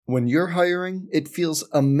When you're hiring, it feels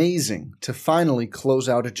amazing to finally close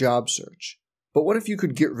out a job search. But what if you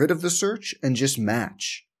could get rid of the search and just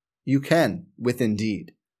match? You can with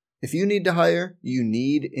Indeed. If you need to hire, you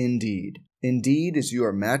need Indeed. Indeed is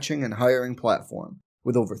your matching and hiring platform.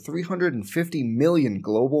 With over 350 million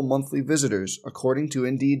global monthly visitors, according to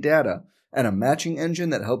Indeed data, and a matching engine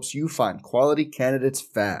that helps you find quality candidates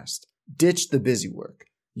fast. Ditch the busy work.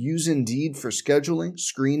 Use Indeed for scheduling,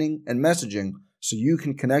 screening, and messaging so you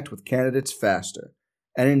can connect with candidates faster.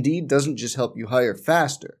 And Indeed doesn't just help you hire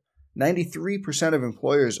faster. 93% of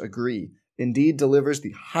employers agree Indeed delivers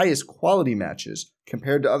the highest quality matches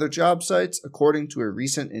compared to other job sites, according to a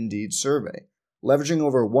recent Indeed survey. Leveraging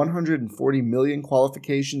over 140 million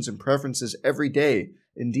qualifications and preferences every day,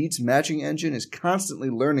 Indeed's matching engine is constantly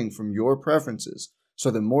learning from your preferences, so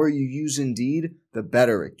the more you use Indeed, the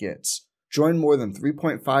better it gets. Join more than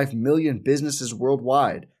 3.5 million businesses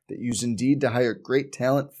worldwide that use Indeed to hire great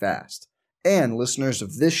talent fast. And listeners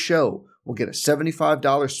of this show will get a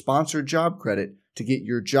 $75 sponsored job credit to get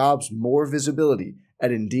your jobs more visibility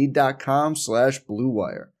at Indeed.com/Blue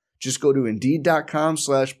Wire. Just go to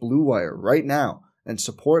Indeed.com/Blue Wire right now and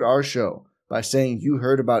support our show by saying you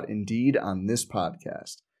heard about Indeed on this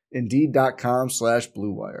podcast.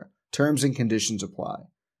 Indeed.com/Blue Wire. Terms and conditions apply.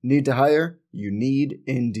 Need to hire? You need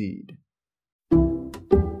Indeed.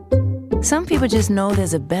 Some people just know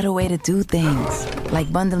there's a better way to do things,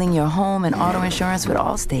 like bundling your home and auto insurance with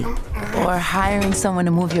Allstate, or hiring someone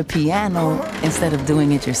to move your piano instead of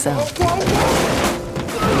doing it yourself.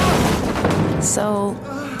 So,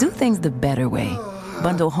 do things the better way.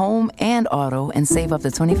 Bundle home and auto and save up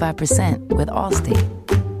to 25% with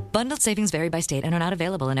Allstate. Bundled savings vary by state and are not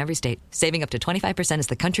available in every state. Saving up to 25% is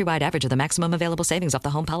the countrywide average of the maximum available savings off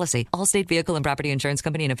the home policy. Allstate Vehicle and Property Insurance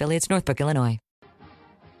Company and affiliates, Northbrook, Illinois.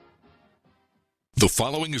 The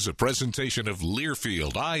following is a presentation of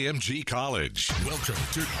Learfield IMG College. Welcome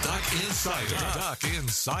to Duck Insider. Duck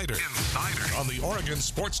Insider. On the Oregon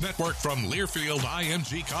Sports Network from Learfield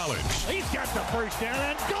IMG College. He's got the first down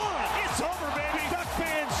and gone. It's over, baby. Duck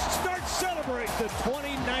fans start celebrating the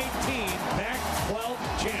 2019 Pac-12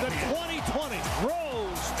 champion. The 2020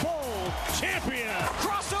 Rose Bowl champion.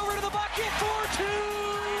 Crossover to the bucket for two.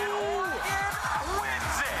 Oregon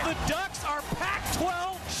wins it. The Ducks are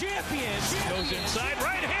Pac-12 champions. Goes inside,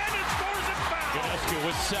 right hand, and scores it foul. Gillespie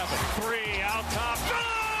with 7-3 out top.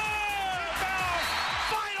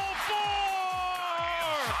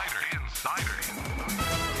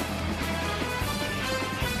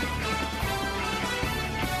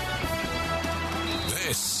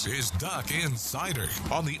 This is Duck Insider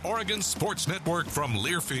on the Oregon Sports Network from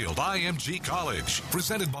Learfield IMG College.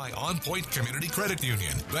 Presented by On Point Community Credit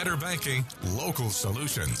Union. Better banking, local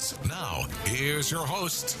solutions. Now, here's your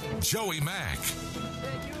host, Joey Mack.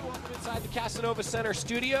 Thank you. Welcome inside the Casanova Center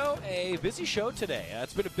studio. A busy show today.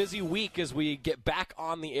 It's been a busy week as we get back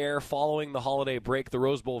on the air following the holiday break, the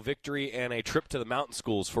Rose Bowl victory, and a trip to the mountain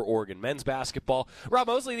schools for Oregon men's basketball. Rob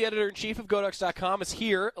Mosley, the editor-in-chief of GoDucks.com, is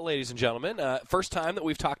here, ladies and gentlemen. First time that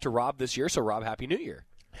we've talked to Rob this year, so Rob, Happy New Year.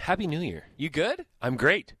 Happy New Year. You good? I'm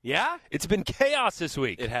great. Yeah? It's been chaos this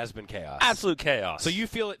week. It has been chaos. Absolute chaos. So you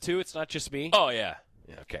feel it too? It's not just me? Oh, yeah.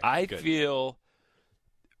 Okay. I good. feel,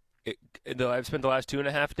 though I've spent the last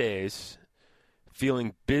 2.5 days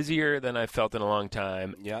feeling busier than I've felt in a long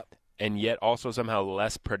time. Yep. And yet also somehow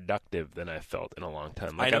less productive than I've felt in a long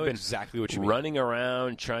time. I know I've been exactly what you mean. running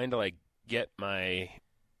around trying to get my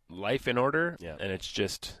life in order. Yeah. And it's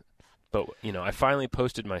just, but I finally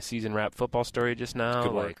posted my season wrap football story just now.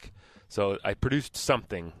 Good work. So I produced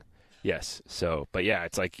something. Yes. So, but yeah,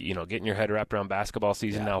 it's getting your head wrapped around basketball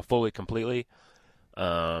season now fully, completely.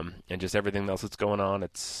 And just everything else that's going on.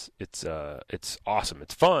 It's awesome.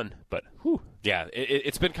 It's fun, but whew. Yeah,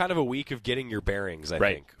 it's been kind of a week of getting your bearings, I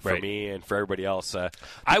think, for me and for everybody else.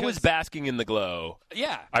 I was basking in the glow.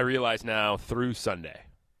 Yeah. I realize now through Sunday.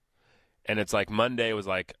 And it's like Monday was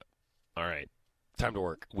like, all right, time to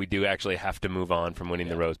work. We do actually have to move on from winning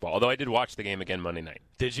the Rose Bowl. Although I did watch the game again Monday night.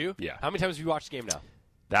 Did you? Yeah. How many times have you watched the game now?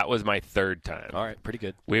 That was my third time. All right, pretty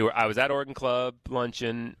good. I was at Oregon Club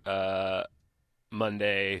luncheon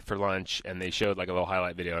Monday for lunch, and they showed a little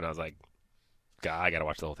highlight video, and I was like, God, I got to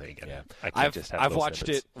watch the whole thing again. Yeah. I can't just have I've those watched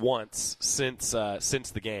snippets. it once since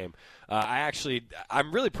the game.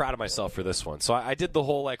 I'm really proud of myself for this one. So I did the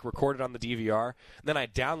whole recorded on the DVR, and then I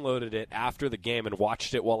downloaded it after the game and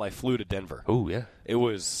watched it while I flew to Denver. Oh yeah, it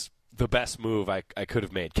was the best move I could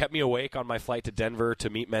have made. Kept me awake on my flight to Denver to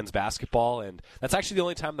meet men's basketball, and that's actually the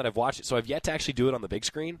only time that I've watched it. So I've yet to actually do it on the big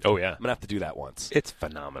screen. Oh yeah, I'm gonna have to do that once. It's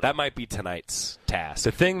phenomenal. That might be tonight's task.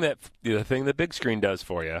 The thing the big screen does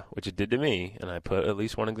for you, which it did to me, and I put at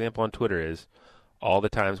least one example on Twitter, is all the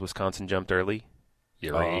times Wisconsin jumped early,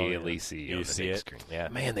 you really see you on the see big it. screen. Yeah.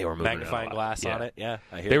 Man, they were moving Magnifying it a lot. glass on it. Yeah,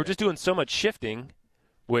 I hear They were that. just doing so much shifting,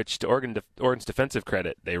 which to Oregon's defensive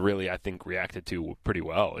credit, they really, I think, reacted to pretty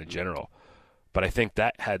well in general. But I think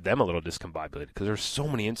that had them a little discombobulated because there were so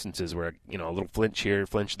many instances where, a little flinch here,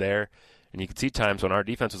 flinch there. And you could see times when our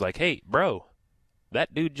defense was like, hey, bro,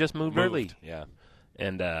 that dude just moved early. Yeah.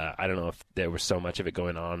 And I don't know if there was so much of it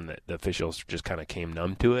going on that the officials just kind of came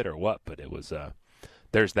numb to it or what, but it was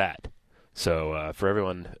there's that. So for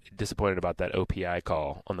everyone disappointed about that OPI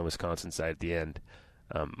call on the Wisconsin side at the end,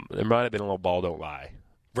 there might have been a little ball don't lie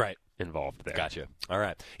involved there. Gotcha. All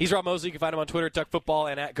right. He's Rob Mosley. You can find him on Twitter at Duck Football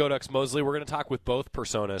and at GoDucksMosley. We're going to talk with both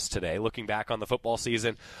personas today, looking back on the football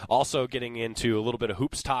season, also getting into a little bit of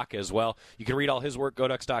hoops talk as well. You can read all his work,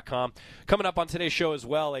 GoDucks.com. Coming up on today's show as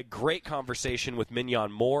well, a great conversation with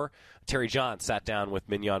Mignon Moore. Terry John sat down with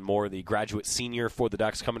Mignon Moore, the graduate senior for the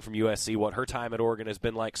Ducks coming from USC, what her time at Oregon has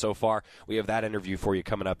been like so far. We have that interview for you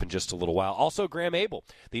coming up in just a little while. Also, Graham Abel,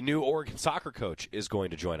 the new Oregon soccer coach, is going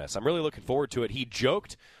to join us. I'm really looking forward to it. He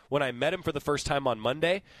joked when I met him for the first time on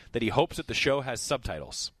Monday that he hopes that the show has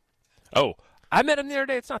subtitles. Oh, I met him the other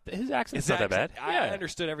day. His accent's not that bad. I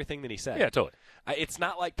understood everything that he said. Yeah, totally. It's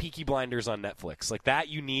not like Peaky Blinders on Netflix. Like that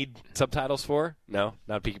you need subtitles for? No,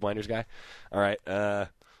 not a Peaky Blinders guy? All right,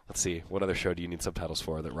 let's see. What other show do you need subtitles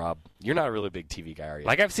for that, Rob? You're not a really big TV guy, are you?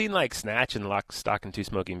 Like, I've seen, Snatch and Lock, Stock, and Two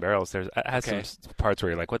Smoking Barrels. It has some parts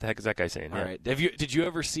where you're like, what the heck is that guy saying? All right. Did you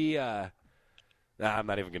ever see... I'm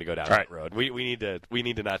not even going to go down that road. We need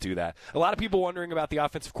to not do that. A lot of people wondering about the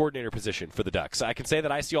offensive coordinator position for the Ducks. I can say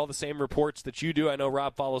that I see all the same reports that you do. I know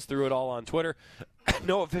Rob follows through it all on Twitter.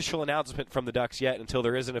 No official announcement from the Ducks yet. Until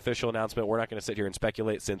there is an official announcement, we're not going to sit here and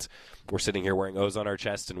speculate since we're sitting here wearing O's on our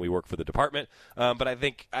chest and we work for the department. But I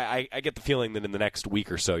think I get the feeling that in the next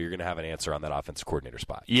week or so you're going to have an answer on that offensive coordinator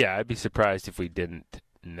spot. Yeah, I'd be surprised if we didn't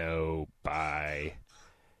know by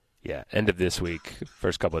end of this week,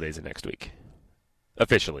 first couple of days of next week.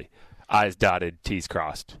 Officially. I's dotted, T's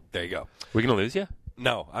crossed. There you go. We going to lose you?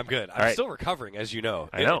 No, I'm good. I'm still recovering, as you know.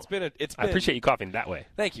 I know. I appreciate you coughing that way.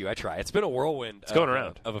 Thank you. I try. It's been a whirlwind going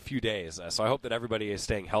around of a few days, so I hope that everybody is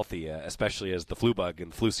staying healthy, especially as the flu bug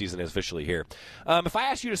and flu season is officially here. If I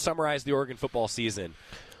ask you to summarize the Oregon football season,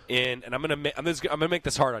 and I'm going to make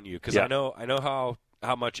this hard on you because I know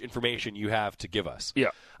how much information you have to give us.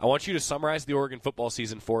 Yeah. I want you to summarize the Oregon football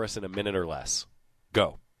season for us in a minute or less.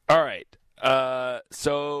 Go. All right.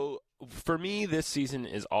 So for me, this season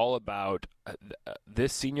is all about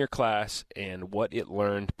this senior class and what it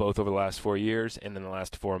learned both over the last 4 years and in the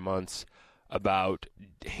last 4 months about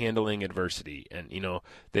handling adversity. And,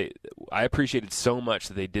 I appreciated so much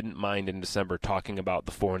that they didn't mind in December talking about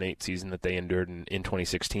the 4-8 season that they endured in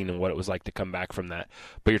 2016 and what it was like to come back from that.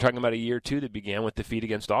 But you're talking about a year, too, that began with defeat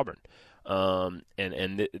against Auburn.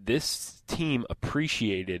 This team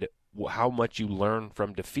appreciated how much you learn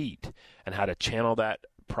from defeat and how to channel that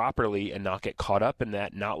properly and not get caught up in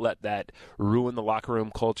that, not let that ruin the locker room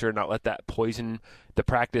culture, not let that poison the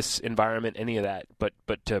practice environment, any of that, but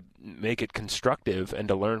to make it constructive and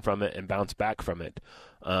to learn from it and bounce back from it.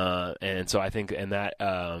 And so I think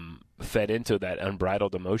that fed into that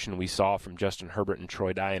unbridled emotion we saw from Justin Herbert and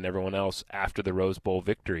Troy Dye and everyone else after the Rose Bowl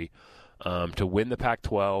victory, to win the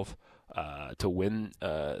Pac-12, to win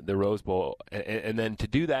the Rose Bowl, and then to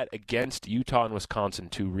do that against Utah and Wisconsin,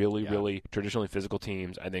 two really traditionally physical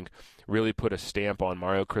teams, I think really put a stamp on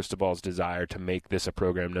Mario Cristobal's desire to make this a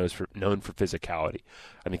program known for physicality.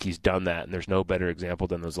 I think he's done that, and there's no better example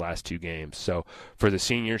than those last two games. So for the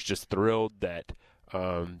seniors, just thrilled that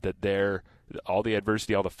all the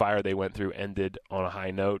adversity, all the fire they went through ended on a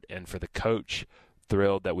high note, and for the coach,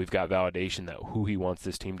 thrilled that we've got validation that who he wants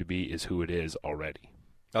this team to be is who it is already.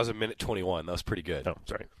 That was a minute 21. That was pretty good. Oh,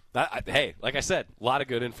 sorry. Hey, like I said, a lot of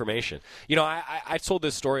good information. I told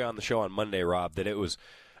this story on the show on Monday, Rob, that it was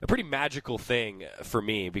a pretty magical thing for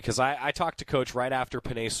me because I talked to Coach right after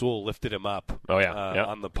Penei Sewell lifted him up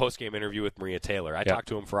on the postgame interview with Maria Taylor. I talked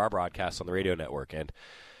to him for our broadcast on the radio network, and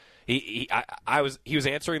he was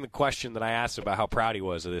answering the question that I asked about how proud he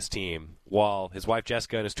was of this team while his wife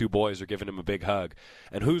Jessica and his two boys are giving him a big hug.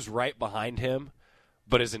 And who's right behind him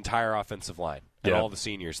but his entire offensive line and all the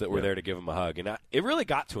seniors that were there to give him a hug. And it really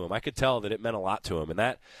got to him. I could tell that it meant a lot to him.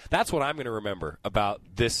 And that's what I'm going to remember about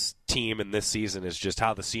this team and this season is just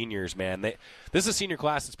how the seniors, man, this is a senior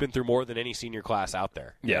class that's been through more than any senior class out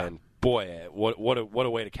there. Yeah. And boy, what a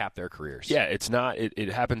way to cap their careers. Yeah, it's not. It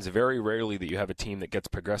happens very rarely that you have a team that gets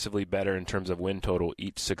progressively better in terms of win total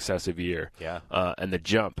each successive year. Yeah. And the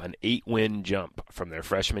jump, an 8-win jump from their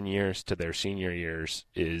freshman years to their senior years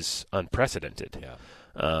is unprecedented. Yeah.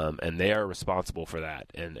 And they are responsible for that,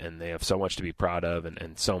 and they have so much to be proud of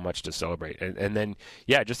and so much to celebrate. And then,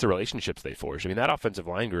 just the relationships they forge. I mean, that offensive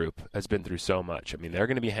line group has been through so much. I mean, they're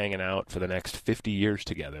going to be hanging out for the next 50 years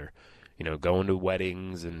together, going to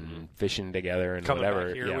weddings and fishing together and coming whatever.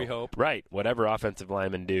 Back here, we hope. Right, whatever offensive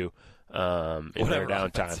linemen do in their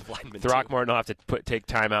downtime. Throckmorton will have to take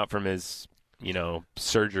time out from his,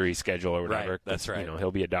 surgery schedule or whatever. Right, that's right.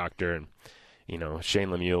 He'll be a doctor, and, Shane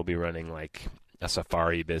Lemieux will be running like a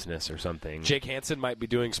safari business or something. Jake Hansen might be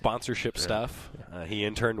doing sponsorship stuff. He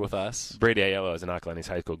interned with us. Brady Aiello, as an Acalanes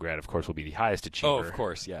High School grad, of course, will be the highest achiever. Oh, of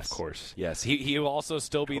course, yes. Of course. Yes. He will also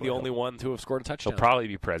still be the only one to have scored a touchdown. He'll probably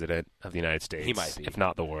be president of the United States. He might be. If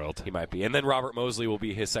not the world. He might be. And then Robert Mosley will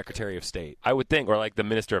be his Secretary of State. I would think, or like the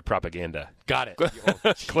Minister of Propaganda. Got it.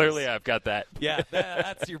 Clearly, I've got that. Yeah,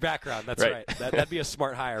 that's your background. That's right. That'd be a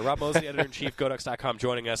smart hire. Rob Mosley, editor-in-chief, GoDucks.com,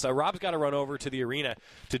 joining us. Rob's got to run over to the arena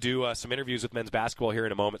to do some interviews with men's basketball here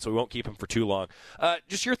in a moment, so we won't keep him for too long.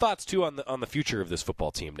 Just your thoughts, too, on the future of this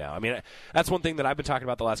football team now. I mean, that's one thing that I've been talking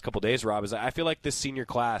about the last couple of days, Rob, is I feel like this senior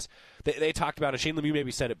class, they talked about, and Shane Lemieux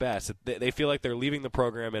maybe said it best, they feel like they're leaving the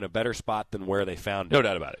program in a better spot than where they found it. No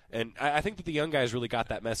doubt about it. And I think that the young guys really got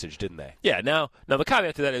that message, didn't they? Yeah, now the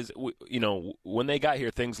caveat to that is, when they got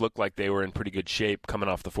here, things looked like they were in pretty good shape coming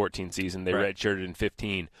off the 14 season. They redshirted in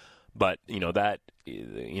 15. But, the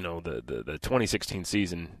 2016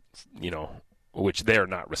 season, which they're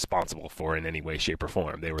not responsible for in any way, shape, or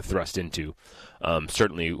form. They were thrust into,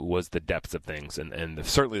 certainly was the depths of things, and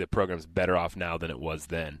certainly the program's better off now than it was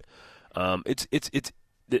then.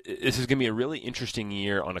 This is going to be a really interesting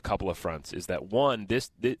year on a couple of fronts. Is that one?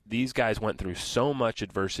 These guys went through so much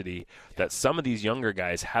adversity that some of these younger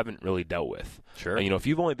guys haven't really dealt with. Sure. If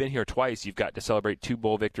you've only been here twice, you've got to celebrate 2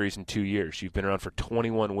 bowl victories in 2 years. You've been around for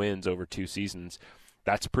 21 wins over 2 seasons.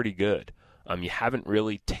 That's pretty good. You haven't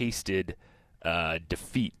really tasted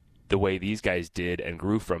defeat the way these guys did and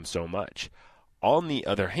grew from so much. On the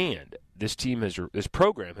other hand, this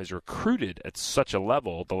program has recruited at such a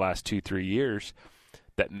level the last 2-3 years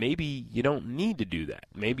that maybe you don't need to do that.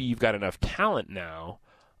 Maybe you've got enough talent now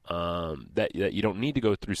that you don't need to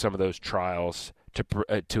go through some of those trials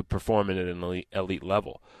to perform at an elite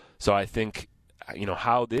level. So I think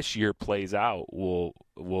how this year plays out will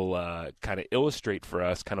kind of illustrate for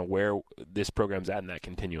us kind of where this program's at in that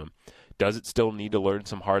continuum. Does it still need to learn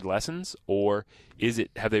some hard lessons, or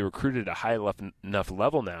have they recruited at a high enough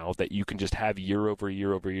level now that you can just have year over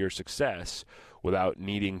year success without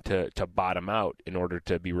needing to bottom out in order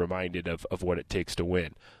to be reminded of what it takes to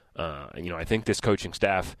win? I think this coaching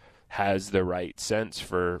staff has the right sense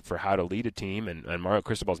for how to lead a team, and Mario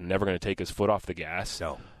Cristobal's never going to take his foot off the gas.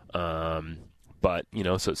 No. But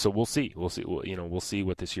so we'll see. We'll see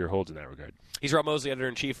what this year holds in that regard. He's Rob Mosley,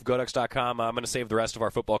 editor-in-chief of GoDucks.com. I'm going to save the rest of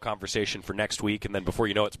our football conversation for next week, and then before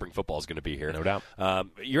you know it, spring football is going to be here. No doubt.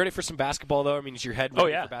 You ready for some basketball, though? I mean, is your head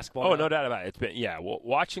ready for basketball? Oh, no doubt about it. It's been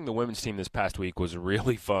watching the women's team this past week was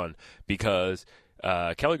really fun because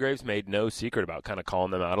Kelly Graves made no secret about kind of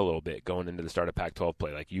calling them out a little bit going into the start of Pac-12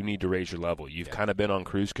 play. Like, you need to raise your level. You've kind of been on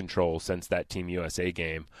cruise control since that Team USA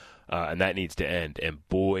game, and that needs to end. And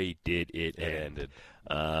boy, did it end.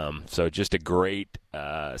 So just a great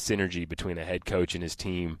synergy between a head coach and his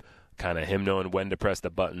team, kind of him knowing when to press the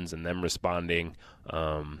buttons and them responding.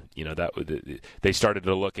 They started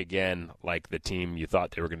to look again like the team you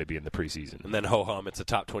thought they were going to be in the preseason. And then ho-hum, it's a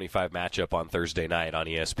top 25 matchup on Thursday night on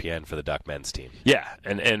ESPN for the Duck men's team. Yeah,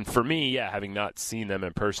 and for me, having not seen them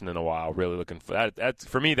in person in a while, really looking for that. That's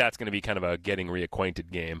for me, that's going to be kind of a getting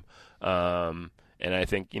reacquainted game. And I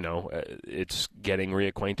think, it's getting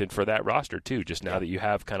reacquainted for that roster, too. Just now that you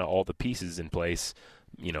have kind of all the pieces in place,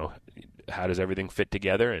 how does everything fit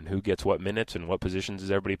together and who gets what minutes and what positions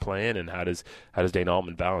is everybody playing and how does Dana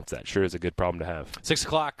Altman balance that? Sure is a good problem to have. 6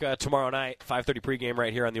 o'clock tomorrow night, 5:30 pregame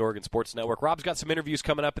right here on the Oregon Sports Network. Rob's got some interviews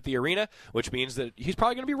coming up at the arena, which means that he's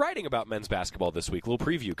probably going to be writing about men's basketball this week. A little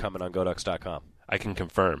preview coming on GoDucks.com. I can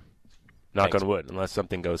confirm. Knock on wood, unless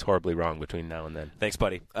something goes horribly wrong between now and then. Thanks,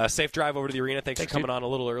 buddy. Safe drive over to the arena. Thanks for coming on a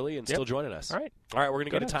little early and still joining us. All right, we're going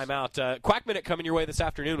to get a timeout. Quack Minute coming your way this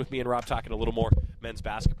afternoon with me and Rob talking a little more men's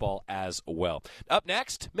basketball as well. Up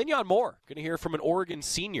next, Mignon Moore. Going to hear from an Oregon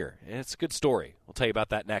senior. And it's a good story. We'll tell you about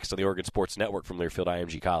that next on the Oregon Sports Network from Learfield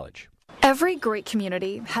IMG College. Every great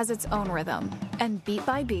community has its own rhythm. And beat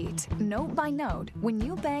by beat, note by note, when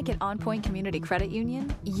you bank at On Point Community Credit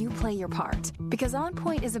Union, you play your part. Because On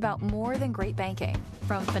Point is about more than great banking.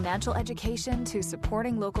 From financial education to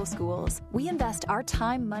supporting local schools, we invest our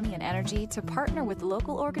time, money, and energy to partner with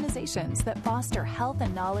local organizations that foster health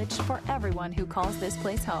and knowledge for everyone who calls this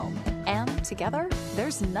place home. And together,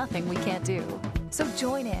 there's nothing we can't do. So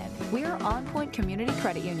join in. We're On Point Community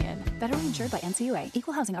Credit Union. Federally insured by NCUA.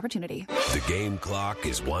 Equal housing opportunity. The game clock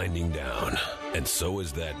is winding down, and so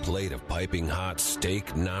is that plate of piping hot steak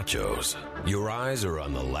nachos. Your eyes are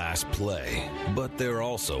on the last play, but they're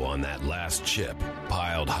also on that last chip,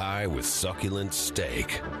 piled high with succulent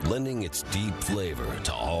steak, lending its deep flavor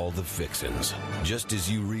to all the fixins. Just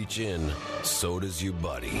as you reach in, so does your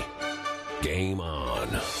buddy. Game on.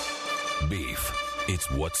 Beef. It's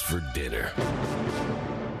what's for dinner.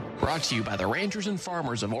 Brought to you by the Ranchers and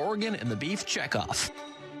Farmers of Oregon and the Beef Checkoff.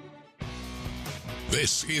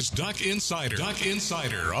 This is Duck Insider. Duck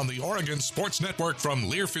Insider on the Oregon Sports Network from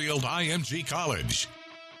Learfield IMG College.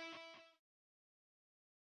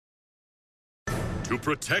 To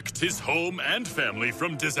protect his home and family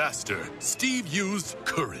from disaster, Steve used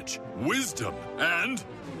courage, wisdom, and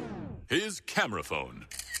his camera phone.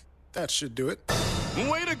 That should do it.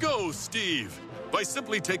 Way to go, Steve! By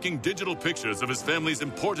simply taking digital pictures of his family's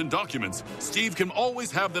important documents, Steve can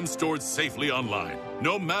always have them stored safely online,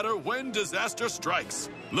 no matter when disaster strikes.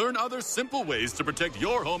 Learn other simple ways to protect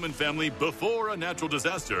your home and family before a natural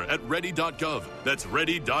disaster at ready.gov. That's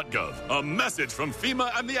ready.gov. A message from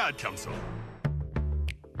FEMA and the Ad Council.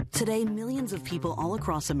 Today, millions of people all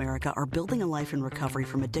across America are building a life in recovery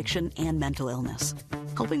from addiction and mental illness,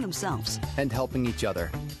 helping themselves and helping each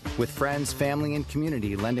other, with friends, family, and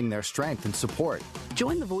community lending their strength and support.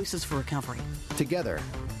 Join the Voices for Recovery. Together,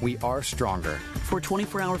 we are stronger. For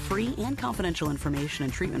 24-hour free and confidential information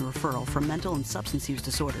and treatment referral for mental and substance use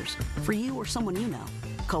disorders, for you or someone you know,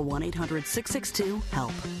 call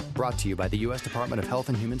 1-800-662-HELP. Brought to you by the U.S. Department of Health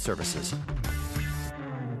and Human Services.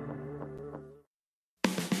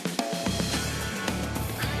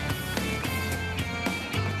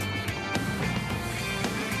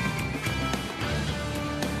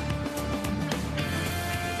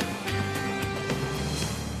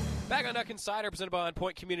 Duck Insider presented by On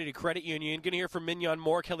Point Community Credit Union. Going to hear from Mignon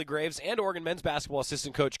Moore, Kelly Graves, and Oregon men's basketball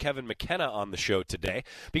assistant coach Kevin McKenna on the show today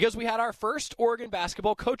because we had our first Oregon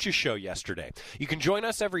basketball coaches show yesterday. You can join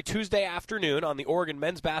us every Tuesday afternoon on the Oregon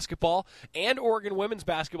men's basketball and Oregon women's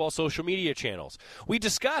basketball social media channels. We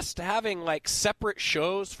discussed having separate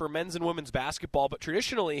shows for men's and women's basketball, but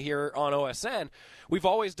traditionally here on OSN, we've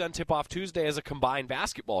always done Tip-Off Tuesday as a combined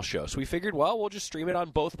basketball show. So we figured, we'll just stream it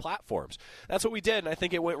on both platforms. That's what we did, and I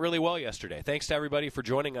think it went really well yesterday. Thanks to everybody for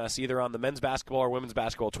joining us either on the men's basketball or women's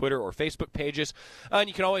basketball Twitter or Facebook pages. And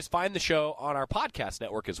you can always find the show on our podcast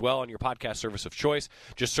network as well, on your podcast service of choice.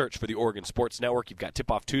 Just search for the Oregon Sports Network. You've got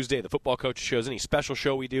Tip-Off Tuesday, the football coaches shows, any special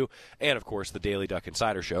show we do, and, of course, the Daily Duck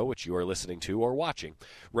Insider Show, which you are listening to or watching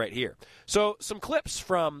right here. So some clips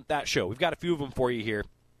from that show. We've got a few of them for you here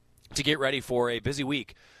to get ready for a busy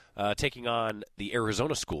week. Taking on the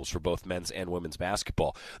Arizona schools for both men's and women's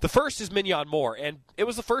basketball. The first is Mignon Moore, and it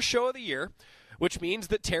was the first show of the year, which means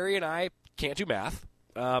that Terry and I can't do math.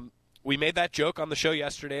 We made that joke on the show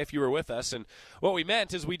yesterday if you were with us, and what we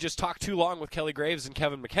meant is we just talked too long with Kelly Graves and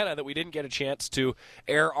Kevin McKenna that we didn't get a chance to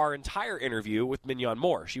air our entire interview with Mignon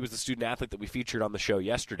Moore. She was the student-athlete that we featured on the show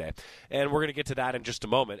yesterday, and we're going to get to that in just a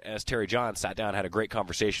moment as Terry John sat down and had a great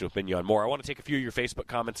conversation with Mignon Moore. I want to take a few of your Facebook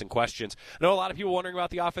comments and questions. I know a lot of people wondering about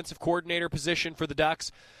the offensive coordinator position for the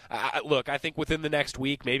Ducks. Look, I think within the next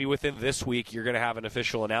week, maybe within this week, you're going to have an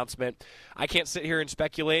official announcement. I can't sit here and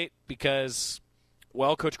speculate because,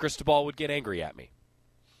 Coach Cristobal would get angry at me.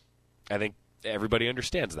 I think everybody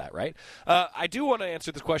understands that, right? I do want to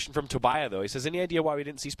answer this question from Tobiah, though. He says, any idea why we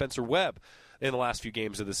didn't see Spencer Webb in the last few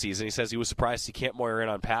games of the season? He says he was surprised he can't Moyer in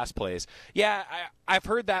on pass plays. Yeah, I've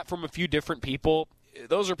heard that from a few different people.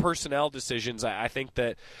 Those are personnel decisions. I think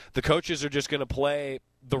that the coaches are just going to play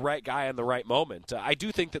the right guy in the right moment. I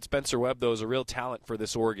do think that Spencer Webb, though, is a real talent for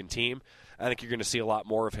this Oregon team. I think you're going to see a lot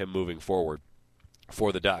more of him moving forward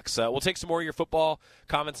for the Ducks. We'll take some more of your football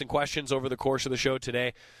comments and questions over the course of the show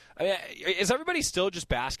today. I mean, is everybody still just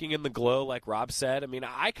basking in the glow like Rob said? I mean,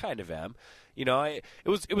 I kind of am. You know, it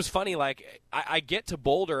was funny. I get to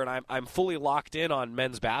Boulder and I'm fully locked in on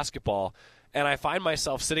men's basketball, and I find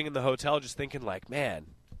myself sitting in the hotel just thinking, man,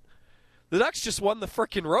 the Ducks just won the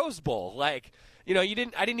frickin' Rose Bowl. I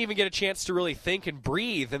didn't even get a chance to really think and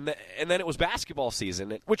breathe, and then it was basketball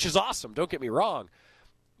season, which is awesome. Don't get me wrong.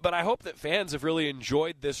 But I hope that fans have really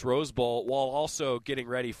enjoyed this Rose Bowl while also getting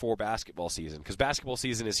ready for basketball season, because basketball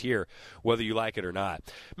season is here, whether you like it or not.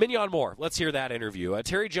 Mignon Moore, let's hear that interview.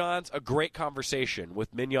 Terry Johns, a great conversation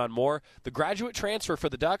with Mignon Moore, the graduate transfer for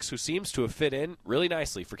the Ducks, who seems to have fit in really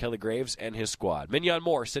nicely for Kelly Graves and his squad. Mignon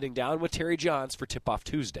Moore sitting down with Terry Johns for Tip-Off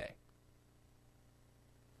Tuesday.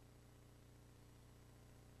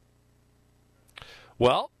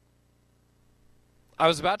 Well, I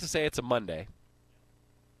was about to say it's a Monday.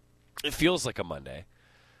 It feels like a Monday,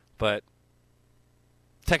 but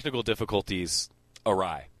technical difficulties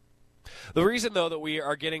awry. The reason, though, that we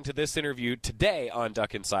are getting to this interview today on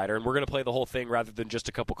Duck Insider, and we're going to play the whole thing rather than just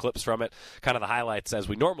a couple clips from it, kind of the highlights as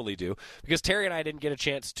we normally do, because Terry and I didn't get a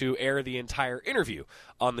chance to air the entire interview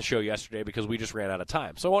on the show yesterday because we just ran out of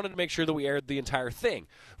time. So I wanted to make sure that we aired the entire thing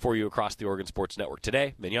for you across the Oregon Sports Network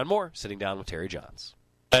today. Mignon Moore sitting down with Terry Johns.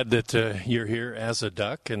 Glad that you're here as a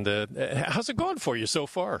Duck, and how's it going for you so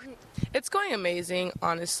far? It's going amazing,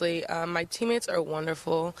 honestly. My teammates are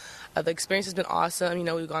wonderful. The experience has been awesome. You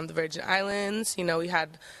know, we've gone to the Virgin Islands. You know, we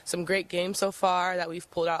had some great games so far that we've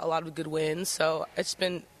pulled out a lot of good wins. So it's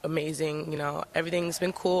been amazing. You know, everything's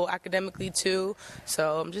been cool academically, too.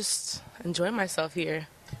 So I'm just enjoying myself here.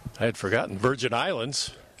 I had forgotten Virgin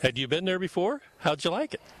Islands. Had you been there before? How'd you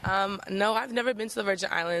like it? No, I've never been to the Virgin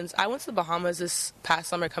Islands. I went to the Bahamas this past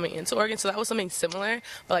summer coming into Oregon, so that was something similar.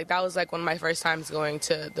 But like that was like one of my first times going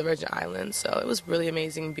to the Virgin Islands, so it was really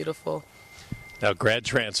amazing and beautiful. Now, grad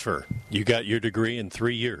transfer. You got your degree in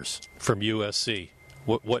 3 years from USC.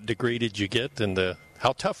 What degree did you get, and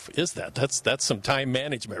how tough is that? That's some time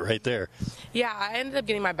management right there. Yeah, I ended up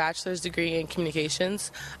getting my bachelor's degree in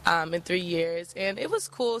communications in 3 years, and it was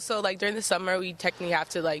cool. So like during the summer, we technically have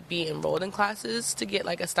to like be enrolled in classes to get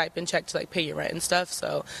like a stipend check to like pay your rent and stuff.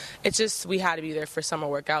 So it's just we had to be there for summer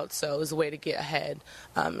workouts, so it was a way to get ahead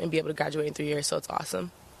and be able to graduate in 3 years. So it's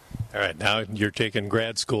awesome. All right, now you're taking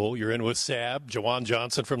grad school. You're in with SAB, Jawan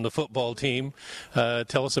Johnson from the football team.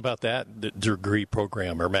 Tell us about that degree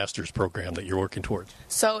program or master's program that you're working towards.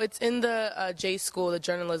 So it's in the J School, the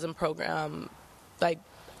journalism program,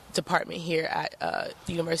 department here at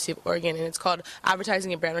the University of Oregon, and it's called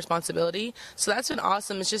Advertising and Brand Responsibility. So that's been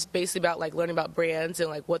awesome. It's just basically about like learning about brands and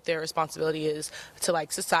like what their responsibility is to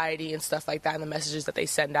like society and stuff like that, and the messages that they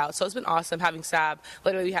send out. So it's been awesome having SAB.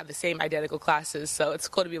 Literally, we have the same identical classes, so it's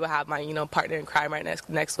cool to be able to have my partner in crime right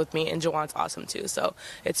next with me, and Jawan's awesome too. So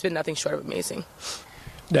it's been nothing short of amazing.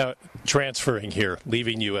 Now, transferring here,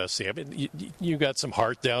 leaving USC, I mean, you got some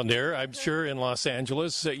heart down there, I'm sure, in Los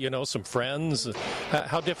Angeles, some friends.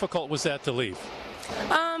 How difficult was that to leave?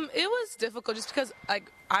 It was difficult just because, I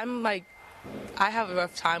have a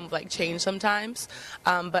rough time with, change sometimes.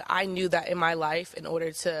 But I knew that in my life, in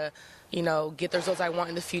order to, get the results I want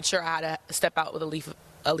in the future, I had to step out with a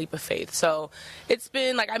leap of faith. So it's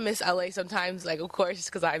been I miss LA sometimes, of course,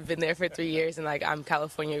 because I've been there for 3 years and I'm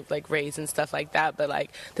California raised and stuff like that. But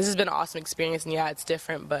this has been an awesome experience, and yeah, it's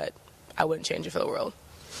different, but I wouldn't change it for the world.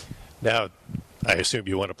 Now, I assume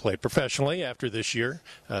you want to play professionally after this year.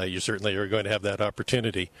 You certainly are going to have that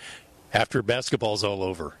opportunity. After basketball's all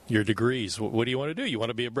over, your degrees, what do you want to do? You want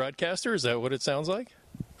to be a broadcaster? Is that what it sounds like?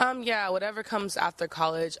 Yeah, whatever comes after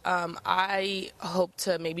college. I hope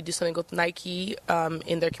to maybe do something with Nike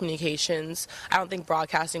in their communications. I don't think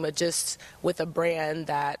broadcasting, but just with a brand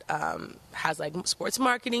that has sports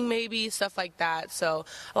marketing, maybe stuff like that. So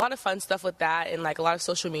a lot of fun stuff with that, and a lot of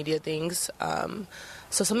social media things. So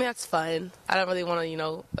something that's fun. I don't really want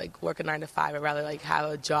to work a 9 to 5. I'd rather have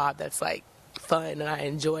a job that's fun and I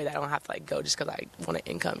enjoy that. I don't have to go just because I want an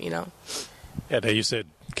income. Yeah, now you said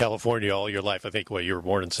California all your life. I think you were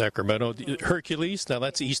born in Sacramento. Hercules, now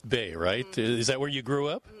that's East Bay, right? Is that where you grew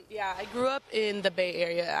up? Yeah, I grew up in the Bay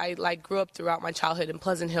Area. I grew up throughout my childhood in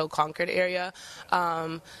Pleasant Hill, Concord area.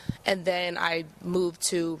 And then I moved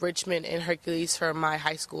to Richmond and Hercules for my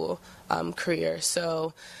high school career.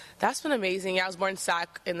 So that's been amazing. Yeah, I was born in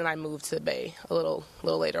Sac, and then I moved to the Bay a little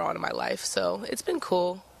later on in my life. So it's been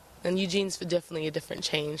cool. And Eugene's definitely a different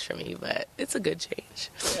change for me, but it's a good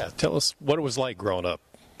change. Yeah, tell us what it was like growing up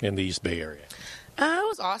in the East Bay Area. It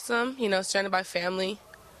was awesome, surrounded by family.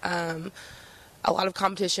 A lot of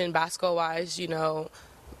competition basketball-wise,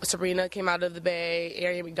 Sabrina came out of the Bay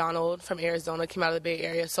Area. McDonald from Arizona came out of the Bay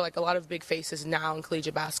Area. So, a lot of big faces now in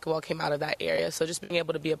collegiate basketball came out of that area. So, just being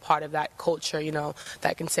able to be a part of that culture,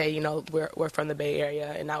 that can say, we're from the Bay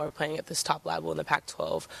Area and now we're playing at this top level in the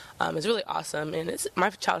Pac-12 is really awesome. And my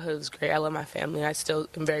childhood was great. I love my family. I still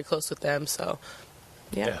am very close with them. So,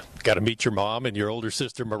 yeah. Got to meet your mom and your older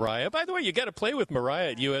sister, Mariah. By the way, you got to play with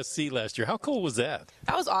Mariah at USC last year. How cool was that?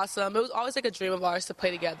 That was awesome. It was always a dream of ours to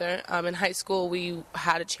play together. In high school, we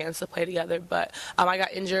had a chance to play together, but I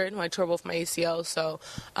got injured when I tore both my ACLs, so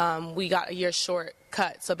we got a year short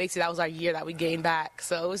cut. So basically, that was our year that we gained back.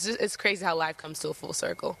 So it's crazy how life comes to a full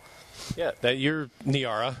circle. Yeah, that you're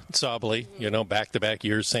Niara Sabally, back-to-back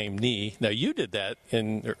years, same knee. Now, you did that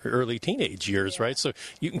in early teenage years, right? So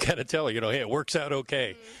you can kind of tell, hey, it works out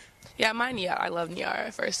okay. Yeah, my Niara. I love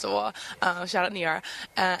Niara, first of all. Shout out Niara.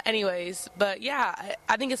 Anyways, but yeah,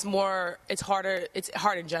 I think it's harder. It's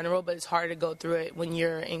hard in general, but it's harder to go through it when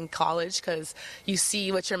you're in college because you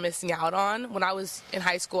see what you're missing out on. When I was in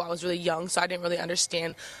high school, I was really young, so I didn't really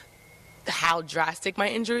understand how drastic my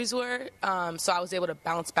injuries were. So I was able to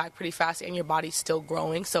bounce back pretty fast, and your body's still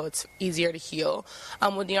growing, so it's easier to heal.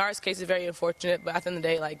 With Niara's case, it's very unfortunate, but at the end of the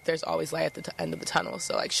day, like, there's always light at the end of the tunnel,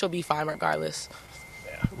 so like she'll be fine regardless.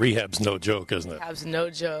 Rehab's no joke, isn't it? Rehab's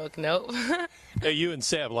no joke, nope. Now, you and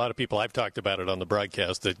Sam, a lot of people, I've talked about it on the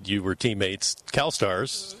broadcast, that you were teammates,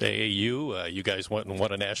 CalStars, AAU. You guys went and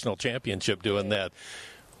won a national championship doing that.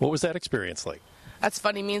 What was that experience like? That's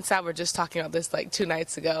funny. Me and Sam were just talking about this like 2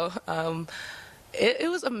 nights ago.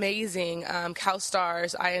 It was amazing.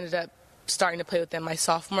 CalStars, I ended up starting to play with them my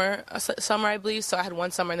sophomore summer, I believe. So I had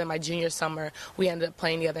one summer, and then my junior summer, we ended up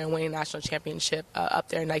playing together and winning a national championship up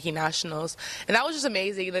there in Nike Nationals. And that was just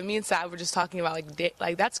amazing. And then me and Sam were just talking about,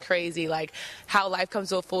 like that's crazy, like how life comes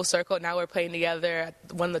to a full circle. Now we're playing together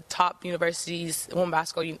at one of the top universities, women's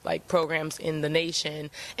basketball programs in the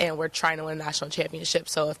nation, and we're trying to win a national championship.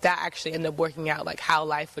 So if that actually ended up working out, like how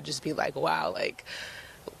life would just be like, wow, like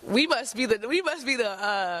we must be the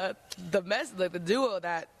duo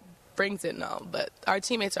that brings it now. But our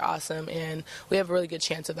teammates are awesome, and we have a really good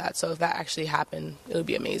chance of that. So if that actually happened, it would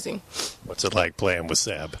be amazing. What's it like playing with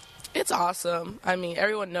Sab? It's awesome. I mean,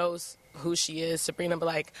 everyone knows who she is, Sabrina, but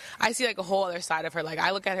like I see like a whole other side of her. Like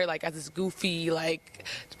I look at her like as this goofy like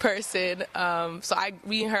person. So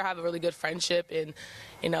we and her have a really good friendship, and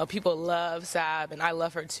you know, people love Sab, and I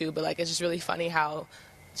love her too. But like it's just really funny how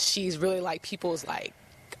she's really like people's like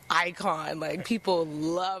icon. Like people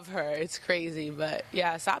love her. It's crazy. But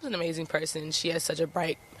yeah, Sab's an amazing person. She has such a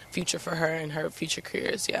bright future for her and her future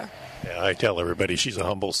careers. Yeah, I tell everybody she's a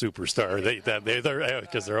humble superstar.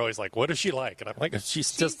 Because they're always like, what is she like? And I'm like,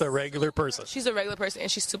 she's just a regular person. She's a regular person,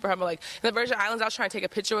 and she's super humble. Like in the Virgin Islands, I was trying to take a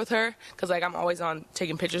picture with her because like I'm always on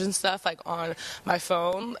taking pictures and stuff like on my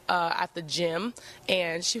phone at the gym,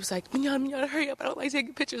 and she was like, Mignon, hurry up, I don't like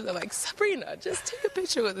taking pictures. I'm like, Sabrina, just take a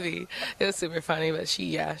picture with me. It was super funny, but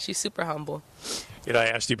she's super humble. You know, I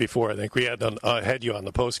asked you before, I think we had you on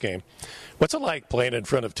the post game. What's it like playing in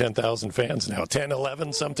front of 10,000 fans now? 10,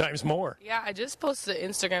 11, sometimes more. Yeah, I just posted an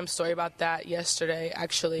Instagram story about that yesterday,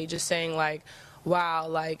 actually, just saying, like, wow,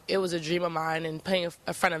 like, it was a dream of mine, and playing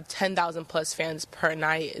in front of 10,000 plus fans per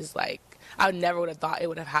night is, like, I never would have thought it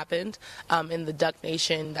would have happened in the Duck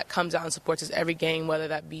Nation that comes out and supports us every game, whether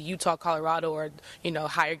that be Utah, Colorado, or, you know,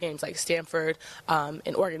 higher games like Stanford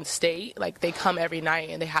and Oregon State. Like, they come every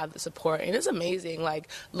night and they have the support. And it's amazing. Like,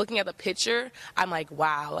 looking at the picture, I'm like,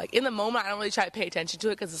 wow. Like, in the moment, I don't really try to pay attention to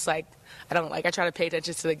it because it's like, I try to pay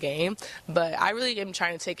attention to the game. But I really am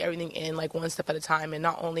trying to take everything in, like, one step at a time and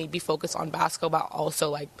not only be focused on basketball, but also,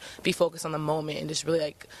 like, be focused on the moment and just really,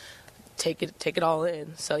 like, take it all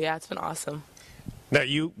in. So yeah, it's been awesome. Now,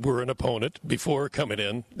 you were an opponent before coming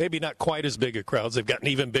in. Maybe not quite as big a crowds. They've gotten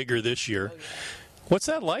even bigger this year. Oh, yeah. What's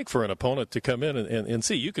that like for an opponent to come in and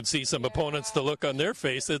see? You could see some opponents, the look on their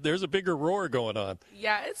face, that there's a bigger roar going on.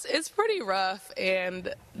 Yeah, it's pretty rough.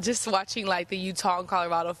 And just watching, like, the Utah and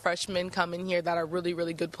Colorado freshmen come in here that are really,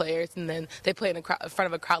 really good players, and then they play in front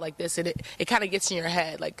of a crowd like this, and it kind of gets in your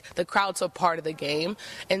head. Like, the crowd's a part of the game.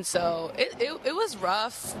 And so it was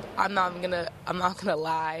rough. I'm not gonna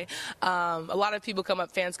lie. A lot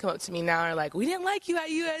of fans come up to me now and are like, we didn't like you at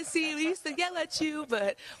USC. We used to yell at you,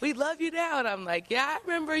 but we love you now. And I'm like, yeah, I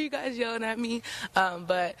remember you guys yelling at me,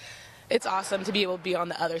 but it's awesome to be able to be on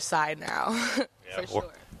the other side now, for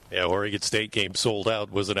sure. Yeah, Oregon State game sold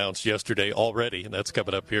out was announced yesterday already, and that's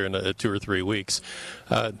coming up here in 2 or 3 weeks.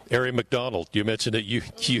 Aari McDonald, you mentioned that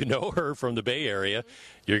you know her from the Bay Area.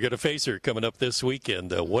 You're going to face her coming up this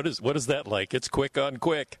weekend. What is that like? It's quick on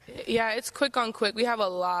quick. Yeah, it's quick on quick. We have a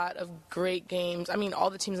lot of great games. I mean,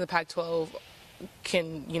 all the teams in the Pac-12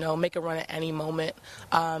 can, you know, make a run at any moment.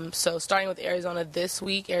 So starting with Arizona this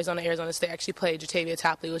week, Arizona State actually played Jatavia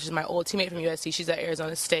Tapley, which is my old teammate from USC. She's at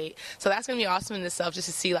Arizona State. So that's going to be awesome in itself, just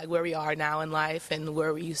to see, like, where we are now in life and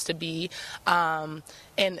where we used to be. And,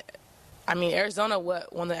 I mean, Arizona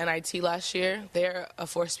won the NIT last year. They're a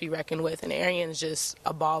force to be reckoned with, and Arian's just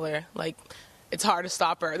a baller. Like, it's hard to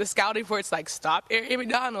stop her. The scouting report's like, stop Aari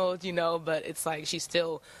McDonald, you know, but it's like she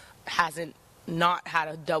still hasn't not had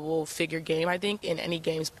a double-figure game, I think, in any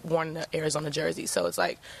games worn in the Arizona jersey. So it's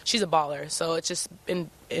like, she's a baller. So it's just I'm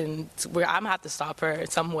going to have to stop her in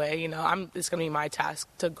some way, you know. It's going to be my task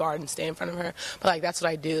to guard and stay in front of her. But, like, that's what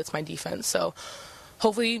I do. It's my defense. So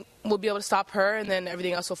hopefully we'll be able to stop her, and then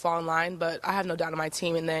everything else will fall in line. But I have no doubt in my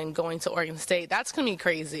team. And then going to Oregon State, that's going to be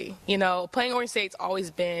crazy. You know, playing Oregon State's always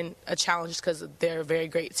been a challenge because they're a very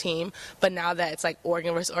great team. But now that it's like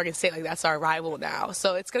Oregon versus Oregon State, like that's our rival now.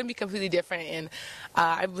 So it's going to be completely different. And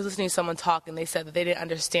I was listening to someone talk, and they said that they didn't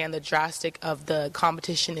understand the drastic of the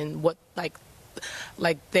competition and what like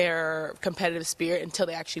their competitive spirit until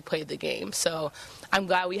they actually played the game. So I'm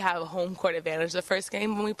glad we have a home court advantage the first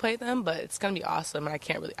game when we play them, but it's going to be awesome, and I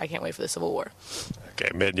can't wait for the Civil War. Okay,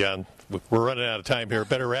 Mignon, we're running out of time here.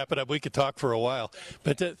 Better wrap it up. We could talk for a while.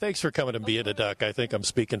 But thanks for coming and being a Duck. I think I'm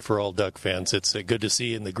speaking for all Duck fans. It's good to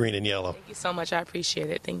see you in the green and yellow. Thank you so much. I appreciate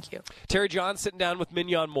it. Thank you. Terry John sitting down with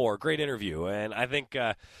Mignon Moore. Great interview, and I think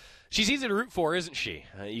she's easy to root for, isn't she?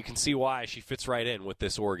 You can see why she fits right in with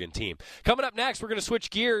this Oregon team. Coming up next, we're going to switch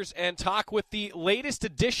gears and talk with the latest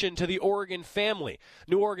addition to the Oregon family.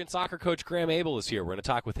 New Oregon soccer coach Graham Abel is here. We're going to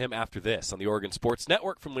talk with him after this on the Oregon Sports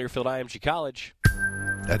Network from Learfield IMG College.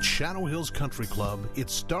 At Shadow Hills Country Club,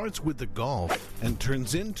 it starts with the golf and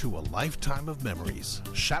turns into a lifetime of memories.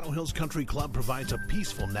 Shadow Hills Country Club provides a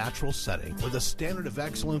peaceful, natural setting with a standard of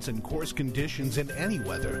excellence in course conditions in any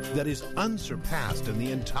weather that is unsurpassed in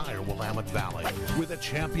the entire Willamette Valley. With a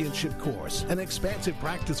championship course, an expansive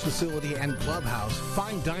practice facility and clubhouse,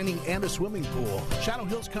 fine dining, and a swimming pool, Shadow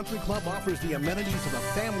Hills Country Club offers the amenities of a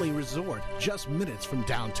family resort just minutes from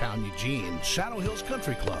downtown Eugene. Shadow Hills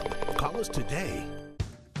Country Club. Call us today.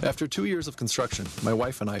 After 2 years of construction, my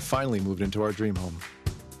wife and I finally moved into our dream home.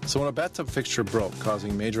 So when a bathtub fixture broke,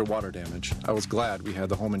 causing major water damage, I was glad we had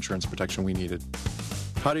the home insurance protection we needed.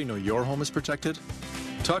 How do you know your home is protected?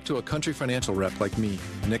 Talk to a Country Financial rep like me,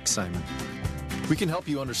 Nick Simon. We can help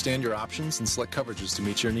you understand your options and select coverages to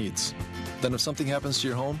meet your needs. Then if something happens to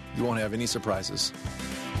your home, you won't have any surprises.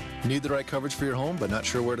 Need the right coverage for your home but not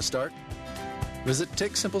sure where to start? Visit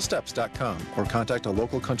TakeSimpleSteps.com or contact a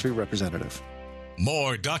local Country representative.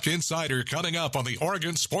 More Duck Insider coming up on the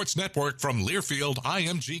Oregon Sports Network from Learfield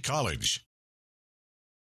IMG College.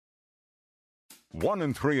 1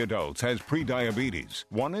 in 3 adults has prediabetes.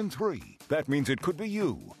 1 in 3. That means it could be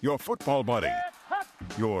you, your football buddy,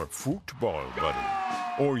 your football buddy,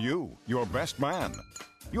 or you, your best man,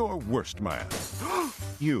 your worst man,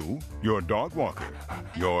 you, your dog walker,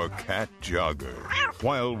 your cat jogger.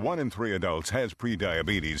 While 1 in 3 adults has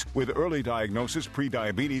prediabetes, with early diagnosis,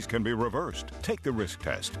 prediabetes can be reversed. Take the risk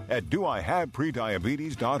test at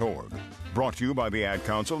doihaveprediabetes.org. Brought to you by the Ad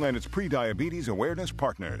Council and its prediabetes awareness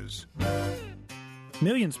partners.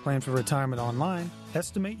 Millions plan for retirement online.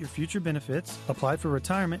 Estimate your future benefits, apply for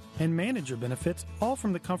retirement, and manage your benefits all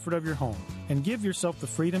from the comfort of your home. And give yourself the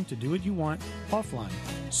freedom to do what you want offline.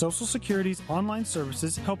 Social Security's online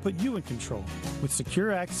services help put you in control with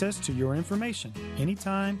secure access to your information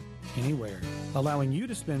anytime, anywhere, allowing you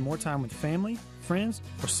to spend more time with family, friends,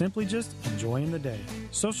 or simply just enjoying the day.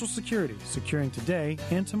 Social Security, securing today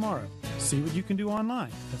and tomorrow. See what you can do online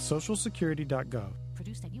at socialsecurity.gov.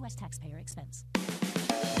 Produced at U.S. taxpayer expense.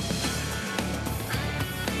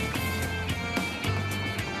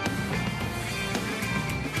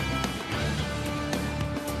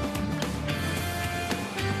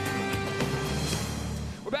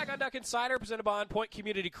 Back on Duck Insider, presented by On Point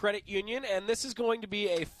Community Credit Union, and this is going to be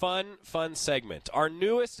a fun segment. Our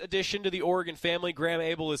newest addition to the Oregon family, Graham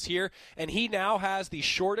Abel, is here, and he now has the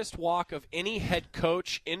shortest walk of any head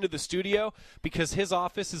coach into the studio because his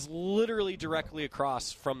office is literally directly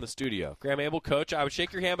across from the studio. Graham Abel, coach, I would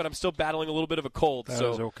shake your hand, but I'm still battling a little bit of a cold, that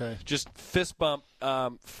so is okay. Just fist bump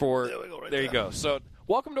for there you go. So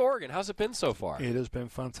welcome to Oregon. How's it been so far? It has been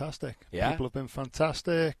fantastic. Yeah? People have been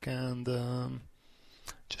fantastic, and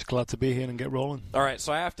just glad to be here and get rolling. All right,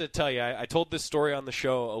 so I have to tell you, I told this story on the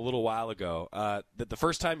show a little while ago, that the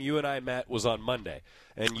first time you and I met was on Monday,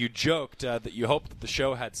 and you joked that you hoped that the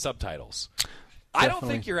show had subtitles. Definitely. I don't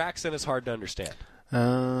think your accent is hard to understand.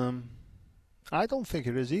 I don't think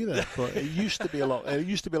it is either, but it used to be a lot. It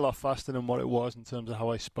used to be a lot faster than what it was in terms of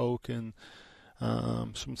how I spoke, and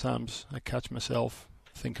sometimes I catch myself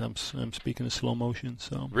thinking I'm speaking in slow motion.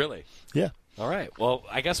 So really, yeah. All right. Well,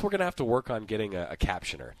 I guess we're going to have to work on getting a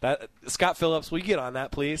captioner. Scott Phillips, will you get on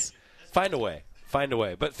that, please? Find a way.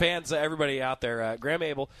 But fans, everybody out there, Graham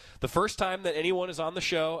Abel, the first time that anyone is on the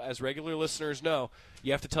show, as regular listeners know,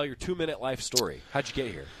 you have to tell your 2-minute life story. How'd you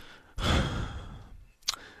get here?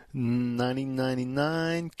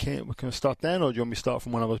 1999. Can I start then, or do you want me to start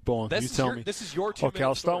from when I was born? This is your 2-minute Okay,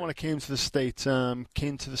 I'll start story. when I came to the States.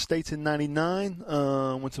 Came to the States in 99.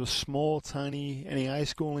 Went to a small, tiny NAI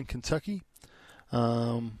school in Kentucky.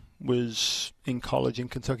 Was in college in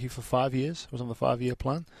Kentucky for 5 years. I was on the 5-year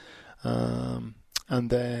plan. And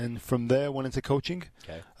then from there went into coaching.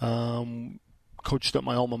 Okay. coached at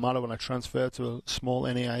my alma mater when I transferred to a small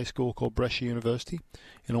NAIA school called Brescia University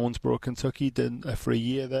in Owensboro, Kentucky. Did for a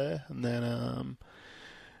year there, and then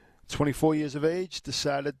 24 years of age,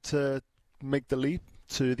 decided to make the leap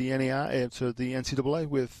to the NCAA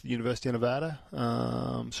with University of Nevada.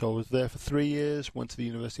 So I was there for 3 years, went to the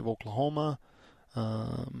University of Oklahoma,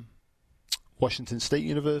 Washington State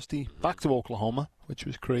University, back to Oklahoma, which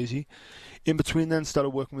was crazy. In between then,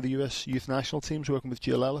 started working with the U.S. youth national teams, working with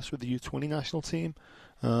Jill Ellis with the U20 national team,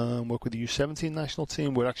 worked with the U17 national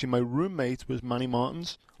team, where actually my roommate was Manny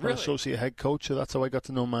Martins, our associate head coach, so that's how I got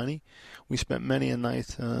to know Manny. We spent many a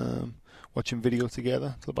night watching video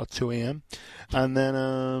together till about 2 a.m. And then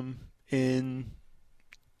in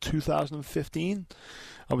 2015,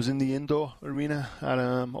 I was in the indoor arena at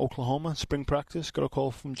Oklahoma, spring practice, got a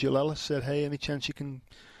call from Jill Ellis, said, hey, any chance you can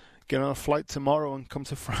get on a flight tomorrow and come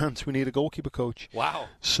to France? We need a goalkeeper coach. Wow.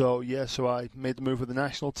 So I made the move with the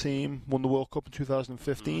national team, won the World Cup in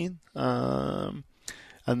 2015,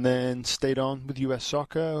 and then stayed on with U.S.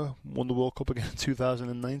 Soccer, won the World Cup again in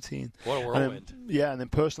 2019. What a whirlwind. And then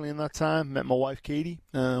personally in that time, met my wife, Katie.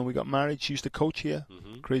 We got married. She used to coach here,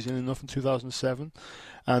 crazy enough, in 2007.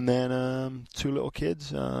 And then 2 little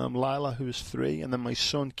kids, Lila, who was 3, and then my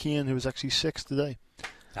son, Kian, who was actually 6 today.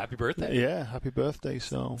 Happy birthday. Yeah, happy birthday.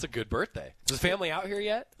 So it's a good birthday. Is the family out here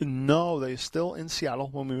yet? No, they're still in Seattle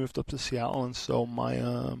when we moved up to Seattle. And so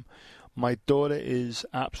my daughter is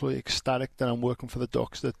absolutely ecstatic that I'm working for the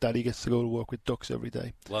Ducks, that Daddy gets to go to work with Ducks every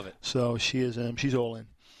day. Love it. So she is, she's all in.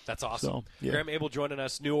 That's awesome. So, yeah. Graham Abel joining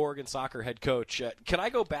us, new Oregon soccer head coach. Can I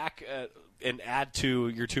go back and add to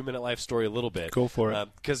your 2-minute life story a little bit? Go for it.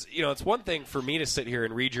 Because, it's one thing for me to sit here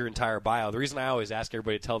and read your entire bio. The reason I always ask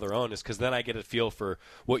everybody to tell their own is because then I get a feel for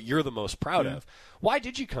what you're the most proud of. Why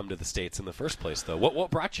did you come to the States in the first place, though? What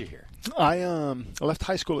brought you here? I left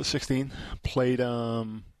high school at 16, played at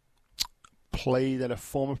a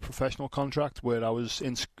former professional contract where I was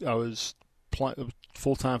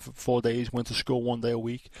full-time for 4 days, went to school 1 day a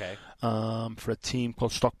week for a team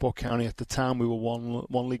called Stockport County. At the time, we were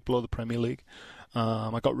one league below the Premier League.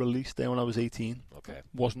 I got released there when I was 18.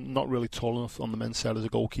 Wasn't not really tall enough on the men's side as a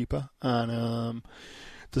goalkeeper. And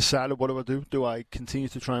decided, what do I do? Do I continue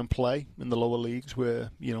to try and play in the lower leagues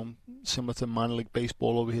where, similar to minor league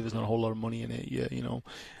baseball over here, there's not a whole lot of money in it,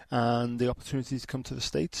 And the opportunity to come to the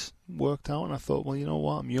States worked out, and I thought, well, you know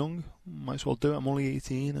what? I'm young. Might as well do it. I'm only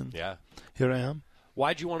 18, and here I am.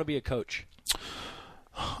 Why'd you want to be a coach?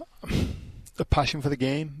 A passion for the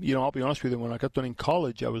game. I'll be honest with you, when I got done in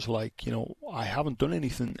college, I was like, I haven't done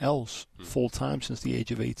anything else full-time since the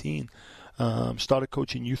age of 18. Started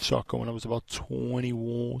coaching youth soccer when I was about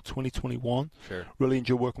 21. Sure. Really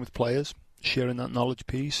enjoy working with players, sharing that knowledge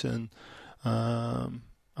piece, and I'm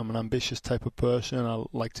an ambitious type of person. I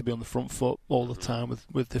like to be on the front foot all the time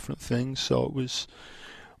with different things. So it was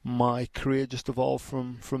my career just evolved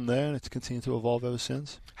from there, and it's continued to evolve ever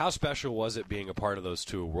since. How special was it being a part of those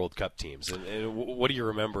 2 World Cup teams? And what do you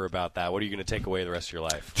remember about that? What are you going to take away the rest of your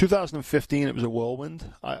life? 2015, it was a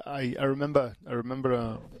whirlwind. I remember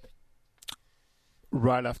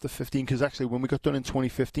right after 15, because actually when we got done in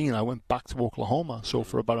 2015, I went back to Oklahoma. So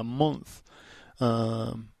for about a month,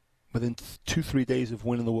 within 2-3 days of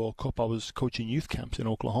winning the World Cup, I was coaching youth camps in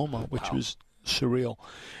Oklahoma, which was surreal.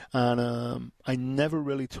 And I never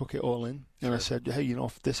really took it all in. And I said, hey,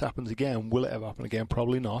 if this happens again, will it ever happen again?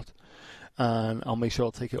 Probably not. And I'll make sure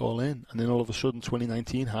I'll take it all in. And then all of a sudden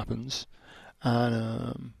 2019 happens,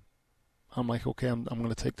 and I'm like, okay, I'm going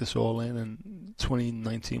to take this all in. And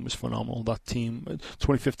 2019 was phenomenal. That team,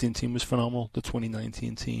 2015 team was phenomenal. The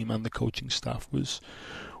 2019 team and the coaching staff was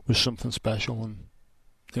something special. And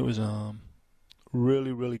it was a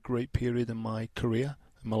really, really great period in my career,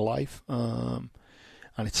 in my life.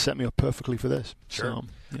 And it set me up perfectly for this. Sure. So,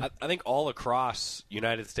 yeah. I think all across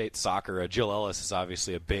United States soccer, Jill Ellis is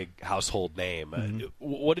obviously a big household name.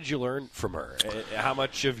 What did you learn from her? How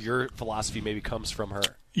much of your philosophy maybe comes from her?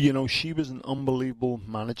 She was an unbelievable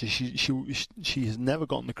manager. She has never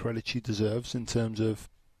gotten the credit she deserves in terms of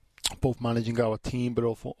both managing our team, but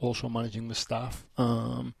also managing the staff.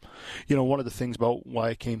 One of the things about why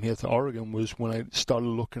I came here to Oregon was when I started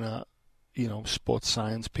looking at sports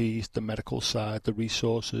science piece, the medical side, the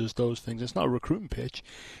resources, those things. It's not a recruiting pitch.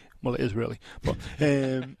 Well, it is really. But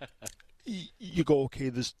you go, okay,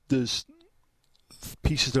 there's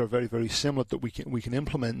pieces that are very, very similar that we can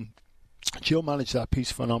implement. Jill managed that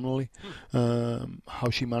piece phenomenally. How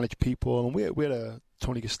she managed people. And we had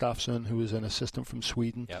Tony Gustafsson, who was an assistant from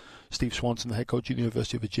Sweden. Yep. Steve Swanson, the head coach at the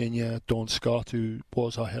University of Virginia. Dawn Scott, who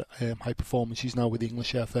was our high performance. He's now with the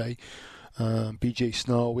English FA. BJ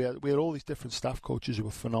Snow. We had all these different staff coaches who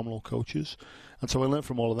were phenomenal coaches, and so I learned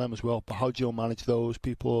from all of them as well. But how Joe managed those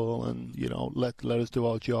people and let us do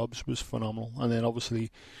our jobs was phenomenal. And then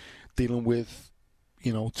obviously dealing with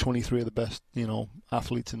 23 of the best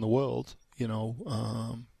athletes in the world,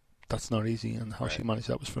 that's not easy, and how she managed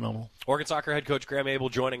that was phenomenal. Oregon soccer head coach Graham Abel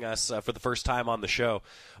joining us for the first time on the show.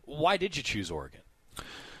 Why did you choose Oregon?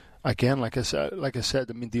 Again, like I said,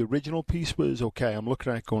 I mean, the original piece was okay. I'm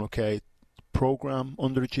looking at it going, okay, program,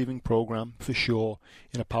 underachieving program for sure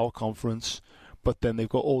in a power conference, but then they've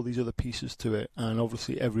got all these other pieces to it, and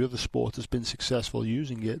obviously every other sport has been successful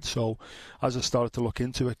using it. So as I started to look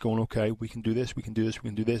into it, going, okay, we can do this, we can do this, we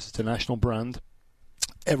can do this. It's a national brand.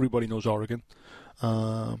 Everybody knows Oregon.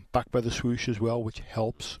 Backed by the swoosh as well, which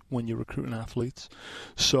helps when you're recruiting athletes.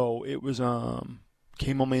 So it was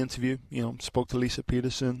came on my interview, spoke to Lisa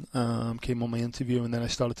Peterson, came on my interview, and then I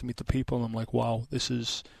started to meet the people, and I'm like, wow, this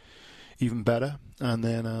is even better. And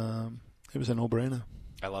then it was a no-brainer.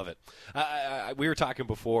 I love it. We were talking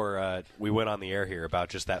before we went on the air here about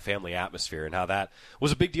just that family atmosphere and how that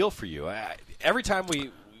was a big deal for you. Every time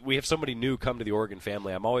we have somebody new come to the Oregon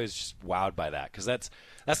family, I'm always just wowed by that, because that's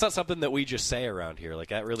not something that we just say around here. Like,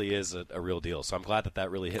 that really is a real deal. So I'm glad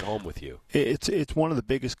that really hit home with you. It's one of the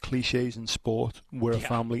biggest cliches in sport. We're a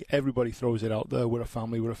family. Everybody throws it out there. We're a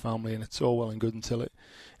family, and it's all well and good until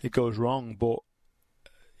it goes wrong. But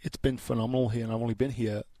it's been phenomenal here, and I've only been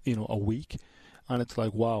here, a week. And it's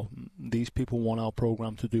like, wow, these people want our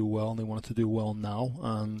program to do well, and they want it to do well now.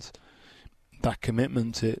 And that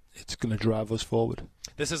commitment, it's going to drive us forward.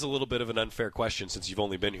 This is a little bit of an unfair question since you've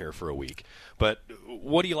only been here for a week. But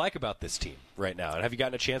what do you like about this team right now? And have you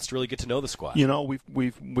gotten a chance to really get to know the squad?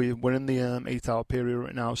 We're in the 8-hour period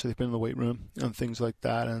right now, so they've been in the weight room and things like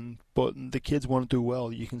that. But the kids want to do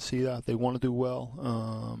well. You can see that they want to do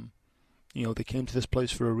well. They came to this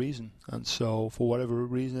place for a reason, and so for whatever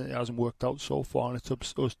reason, it hasn't worked out so far, and it's up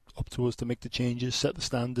to us to make the changes, set the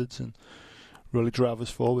standards, and really drive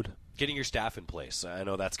us forward. Getting your staff in place, I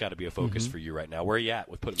know that's got to be a focus for you right now. Where are you at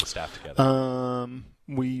with putting the staff together?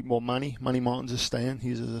 Manny Martins is staying.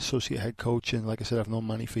 He's an associate head coach, and like I said, I've known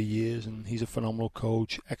Manny for years, and he's a phenomenal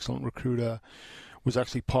coach, excellent recruiter. Was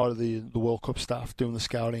actually part of the World Cup staff doing the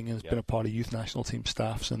scouting, and has been a part of youth national team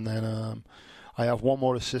staffs, and then. I have one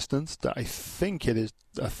more assistant that I think it's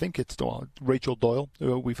Rachel Doyle,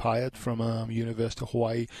 who we've hired from University of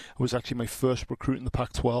Hawaii. It was actually my first recruit in the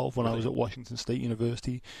Pac-12 when I was at Washington State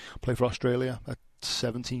University. Played for Australia at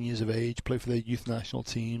 17 years of age, played for their youth national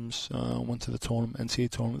teams, went to the NCAA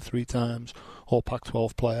tournament 3 times, all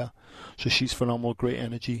Pac-12 player. So she's phenomenal, great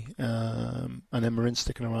energy. And then Marin's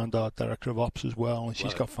sticking around, our director of ops as well, and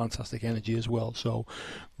she's got fantastic energy as well. So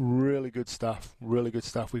really good staff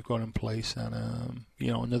we've got in place. And,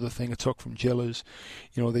 another thing I took from Jill is,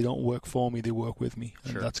 they don't work for me, they work with me.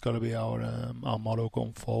 And that's got to be our motto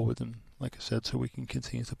going forward. And like I said, so we can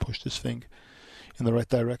continue to push this thing in the right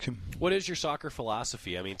direction. What is your soccer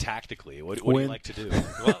philosophy? I mean, tactically, what do you like to do?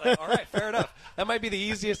 Well, all right, fair enough. That might be the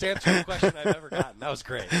easiest answer to the question I've ever gotten. That was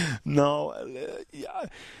great. No,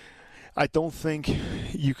 I don't think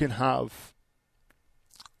you can have...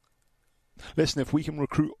 Listen, if we can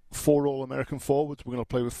recruit 4 All-American forwards, we're going to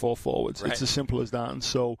play with 4 forwards. Right. It's as simple as that. And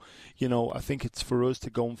so, I think it's for us to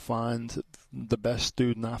go and find the best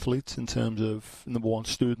student athletes in terms of, number one,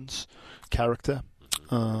 students, character,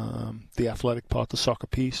 the athletic part, the soccer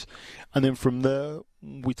piece. And then from there,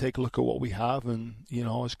 we take a look at what we have. And,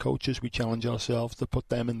 as coaches, we challenge ourselves to put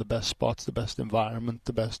them in the best spots, the best environment,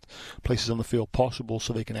 the best places on the field possible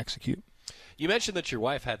so they can execute. You mentioned that your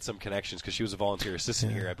wife had some connections because she was a volunteer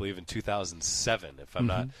assistant here, I believe, in 2007, if I'm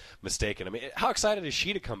not mistaken. I mean, how excited is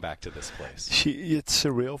she to come back to this place? It's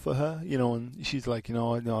surreal for her, and she's like, I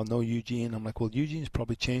know Eugene. I'm like, well, Eugene's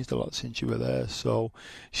probably changed a lot since you were there. So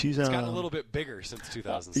she's it's gotten a little bit bigger since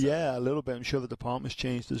 2007. Yeah, a little bit. I'm sure the department's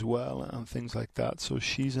changed as well and things like that. So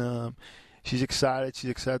she's excited. She's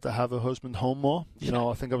excited to have her husband home more.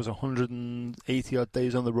 I think I was 180-odd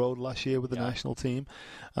days on the road last year with the national team.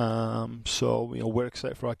 So, we're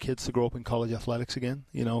excited for our kids to grow up in college athletics again.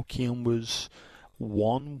 Kean was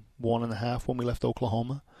 1.5 when we left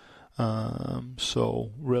Oklahoma.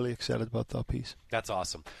 So really excited about that piece. That's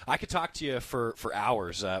awesome. I could talk to you for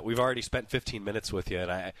hours. We've already spent 15 minutes with you,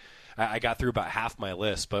 and I I got through about half my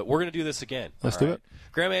list, but we're going to do this again. Let's do it.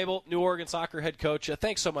 Graham Abel, New Oregon Soccer head coach.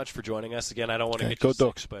 Thanks so much for joining us again. I don't want to get go you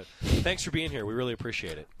Ducks. sick, but thanks for being here. We really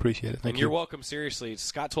appreciate it. Appreciate it. Thank and you. You're welcome. Seriously,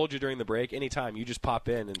 Scott told you during the break. Anytime you just pop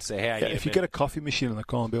in and say, "Hey, I need if you get a coffee machine in the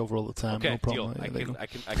car, I'll be over all the time. Okay, no problem. deal.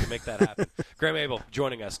 I can make that happen. Graham Abel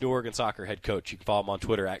joining us, New Oregon Soccer head coach. You can follow him on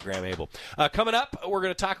Twitter at Graham Abel. Coming up, we're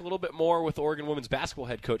going to talk a little bit more with Oregon women's basketball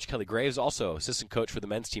head coach Kelly Graves, also assistant coach for the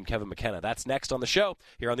men's team Kevin McKenna. That's next on the show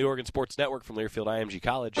here on the Oregon Sports Network from Learfield IMG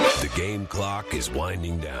College. The game clock is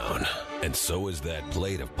winding down, and so is that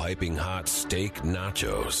plate of piping hot steak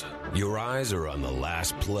nachos. Your eyes are on the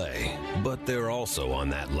last play, but they're also on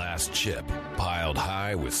that last chip, piled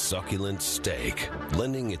high with succulent steak,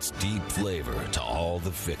 lending its deep flavor to all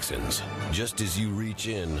the fixins. Just as you reach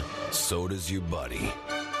in, so does your buddy.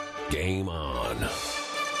 Game on.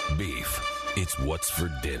 Beef, it's what's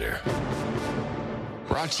for dinner.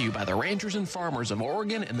 Brought to you by the Ranchers and Farmers of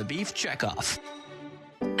Oregon and the Beef Checkoff.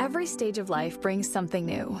 Every stage of life brings something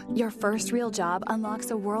new. Your first real job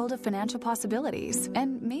unlocks a world of financial possibilities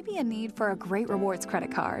and maybe a need for a great rewards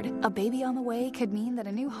credit card. A baby on the way could mean that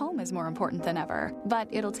a new home is more important than ever, but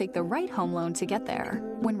it'll take the right home loan to get there.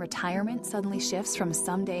 When retirement suddenly shifts from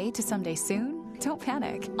someday to someday soon, don't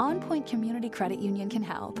panic. OnPoint Community Credit Union can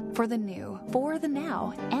help. For the new, for the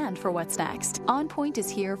now, and for what's next. OnPoint is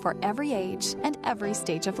here for every age and every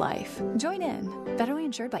stage of life. Join in. Federally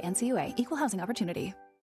insured by NCUA. Equal housing opportunity.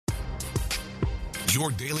 Your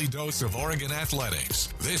daily dose of Oregon athletics.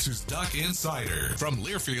 This is Duck Insider from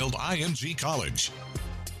Learfield IMG College.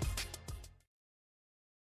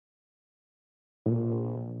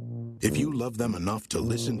 If you love them enough to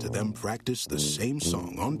listen to them practice the same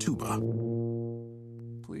song on tuba,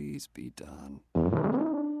 please be done.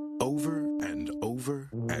 Over and over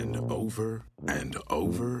and over and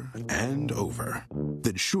over and over,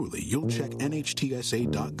 then surely you'll check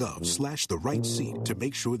NHTSA.gov/the right seat to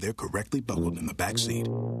make sure they're correctly buckled in the back seat.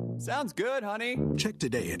 Sounds good, honey. Check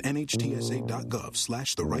today at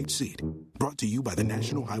NHTSA.gov/the right seat. Brought to you by the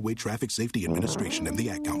National Highway Traffic Safety Administration and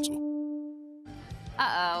the Ad Council.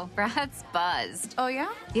 Uh-oh, Brad's buzzed. Oh,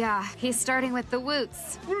 yeah? Yeah, he's starting with the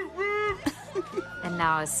woots. And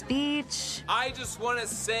now a speech. I just want to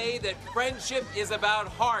say that friendship is about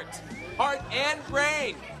heart and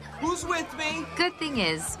brain. Who's with me? Good thing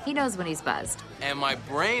is, he knows when he's buzzed. And my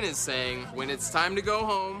brain is saying, when it's time to go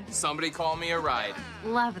home, somebody call me a ride.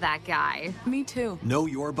 Love that guy. Me too. Know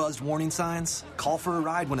your buzzed warning signs? Call for a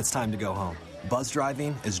ride when it's time to go home. Buzz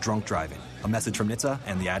driving is drunk driving. A message from NHTSA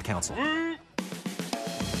and the Ad Council.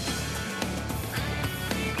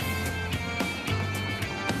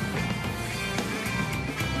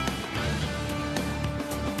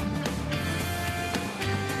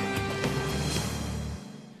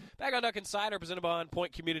 Back on Duck Insider, presented by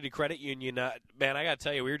Point Community Credit Union. Man, I got to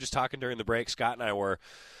tell you, we were just talking during the break, Scott and I were.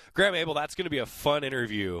 Graham Abel, that's going to be a fun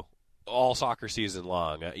interview all soccer season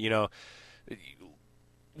long.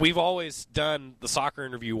 We've always done the soccer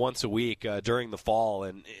interview once a week during the fall,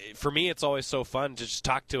 and for me it's always so fun to just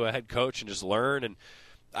talk to a head coach and just learn, and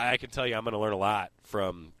I can tell you I'm going to learn a lot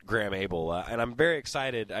from Graham Abel, and I'm very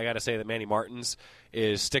excited. I got to say that Manny Martins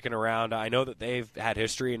is sticking around. I know that they've had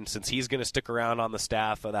history, and since he's going to stick around on the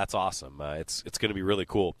staff, that's awesome. It's going to be really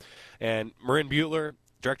cool. And Marin Butler,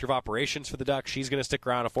 Director of Operations for the Ducks, she's going to stick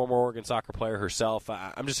around, a former Oregon soccer player herself.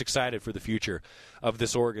 I'm just excited for the future of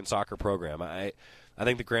this Oregon soccer program. I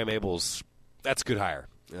think that Graham Abel's, that's a good hire.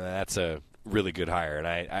 That's a really good hire, and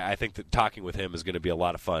I think that talking with him is going to be a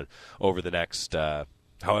lot of fun over the next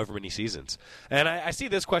however many seasons. And I see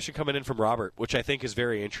this question coming in from Robert, which I think is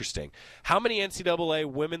very interesting. How many NCAA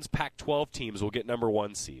women's Pac-12 teams will get number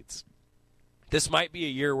 1 seeds? This might be a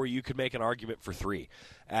year where you could make an argument for 3,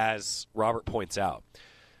 as Robert points out.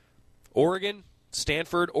 Oregon,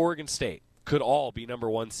 Stanford, Oregon State could all be number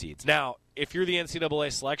 1 seeds. Now, if you're the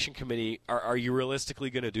NCAA selection committee, are you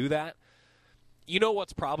realistically going to do that? You know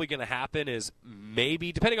what's probably going to happen is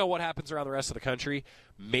maybe, depending on what happens around the rest of the country,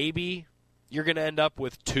 maybe you're going to end up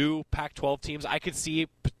with 2 Pac-12 teams. I could see,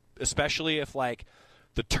 especially if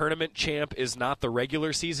the tournament champ is not the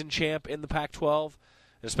regular season champ in the Pac-12,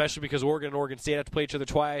 especially because Oregon and Oregon State have to play each other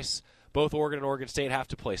twice. Both Oregon and Oregon State have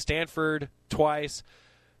to play Stanford twice.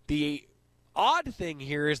 The odd thing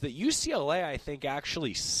here is that UCLA, I think,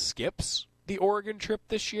 actually skips the Oregon trip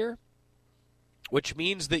this year, which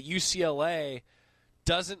means that UCLA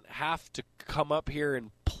doesn't have to come up here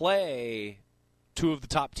and play 2 of the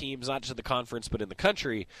top teams, not just in the conference, but in the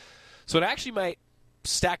country. So it actually might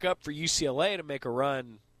stack up for UCLA to make a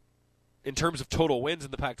run in terms of total wins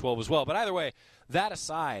in the Pac-12 as well. But either way, that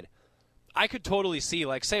aside, I could totally see,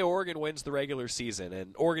 like, say Oregon wins the regular season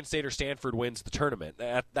and Oregon State or Stanford wins the tournament.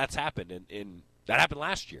 That's happened that happened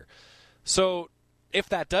last year. So if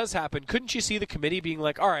that does happen, couldn't you see the committee being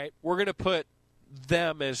like, all right, we're going to put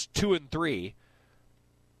them as 2 and 3,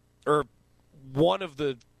 or one of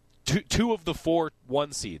the two of the 4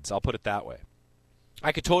 1 seeds? I'll put it that way.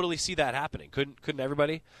 I could totally see that happening. Couldn't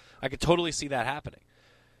everybody? I could totally see that happening.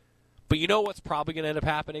 But you know what's probably going to end up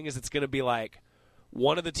happening is it's going to be like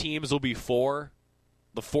one of the teams will be 4,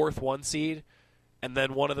 the 4th 1 seed, and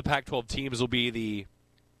then one of the Pac-12 teams will be the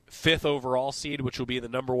 5th overall seed, which will be the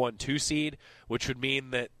number 1 2 seed, which would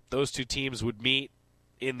mean that those 2 teams would meet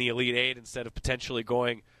in the Elite 8 instead of potentially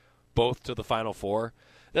going both to the Final Four.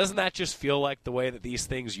 Doesn't that just feel like the way that these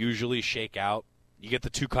things usually shake out? You get the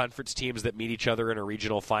 2 conference teams that meet each other in a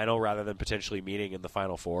regional final rather than potentially meeting in the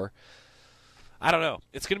Final Four. I don't know.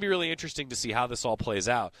 It's going to be really interesting to see how this all plays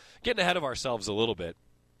out. Getting ahead of ourselves a little bit.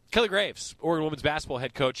 Kelly Graves, Oregon women's basketball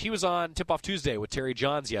head coach, he was on Tip-Off Tuesday with Terry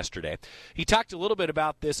Johns yesterday. He talked a little bit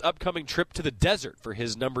about this upcoming trip to the desert for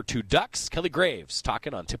his number 2 Ducks. Kelly Graves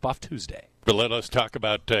talking on Tip-Off Tuesday. But let us talk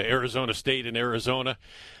about Arizona State and Arizona.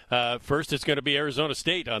 First, it's going to be Arizona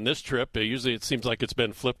State on this trip. Usually it seems like it's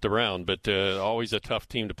been flipped around, but always a tough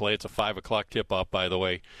team to play. It's a 5 o'clock tip-off, by the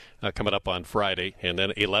way, coming up on Friday, and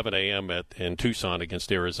then 11 a.m. in Tucson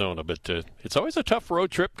against Arizona. But it's always a tough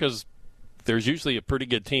road trip because there's usually a pretty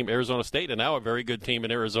good team, Arizona State, and now a very good team in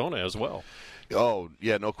Arizona as well. Oh,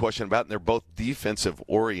 yeah, no question about it. And they're both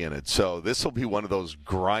defensive-oriented. So this will be one of those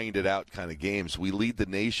grinded-out kind of games. We lead the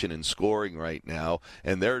nation in scoring right now,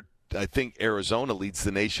 and I think Arizona leads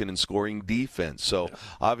the nation in scoring defense. So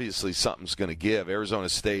obviously something's going to give. Arizona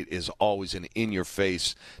State is always an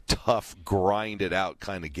in-your-face, tough, grinded-out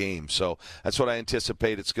kind of game. So that's what I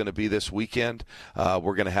anticipate it's going to be this weekend.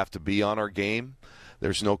 We're going to have to be on our game.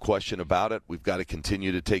 There's no question about it. We've got to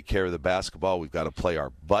continue to take care of the basketball. We've got to play our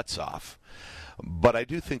butts off. But I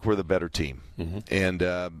do think we're the better team.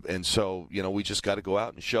 Mm-hmm. And so, we just got to go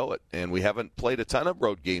out and show it. And we haven't played a ton of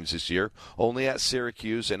road games this year, only at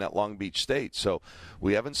Syracuse and at Long Beach State. So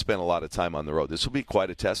we haven't spent a lot of time on the road. This will be quite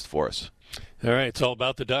a test for us. All right, it's all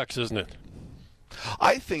about the Ducks, isn't it?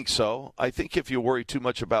 I think so. I think if you worry too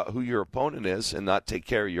much about who your opponent is and not take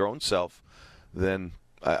care of your own self, then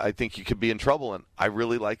I think you could be in trouble. And I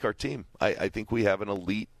really like our team. I think we have an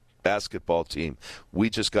elite basketball team.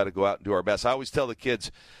 We just got to go out and do our best. I always tell the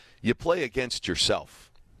kids, you play against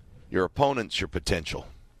yourself. Your opponent's your potential.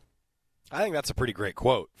 I think that's a pretty great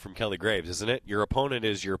quote from Kelly Graves, isn't it? Your opponent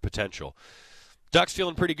is your potential. Ducks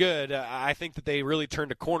feeling pretty good. I think that they really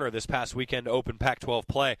turned a corner this past weekend to open Pac-12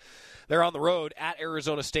 play. They're on the road at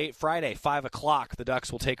Arizona State Friday, 5 o'clock. The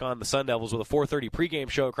Ducks will take on the Sun Devils with a 4:30 pregame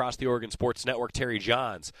show across the Oregon Sports Network. Terry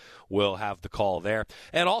Johns will have the call there.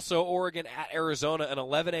 And also Oregon at Arizona, an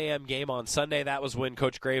 11 a.m. game on Sunday. That was when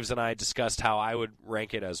Coach Graves and I discussed how I would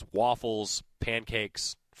rank it as waffles,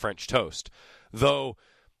 pancakes, French toast. Though,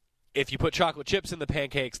 if you put chocolate chips in the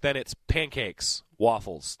pancakes, then it's pancakes,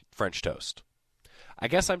 waffles, French toast. I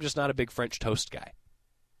guess I'm just not a big French toast guy.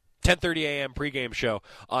 10:30 a.m. pregame show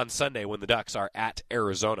on Sunday when the Ducks are at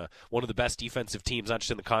Arizona. One of the best defensive teams, not just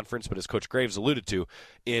in the conference, but as Coach Graves alluded to,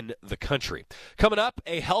 in the country. Coming up,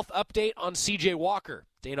 a health update on C.J. Walker.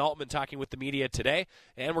 Dana Altman talking with the media today,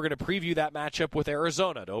 and we're going to preview that matchup with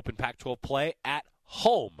Arizona to open Pac-12 play at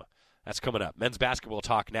home. That's coming up. Men's basketball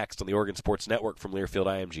talk next on the Oregon Sports Network from Learfield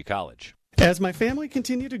IMG College. As my family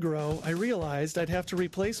continued to grow, I realized I'd have to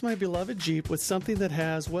replace my beloved Jeep with something that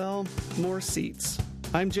has, well, more seats.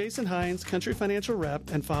 I'm Jason Hines, Country Financial Rep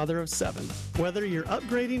and father of 7. Whether you're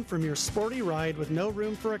upgrading from your sporty ride with no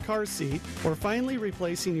room for a car seat or finally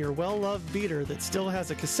replacing your well-loved beater that still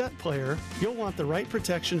has a cassette player, you'll want the right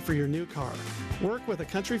protection for your new car. Work with a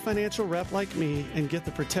Country Financial Rep like me and get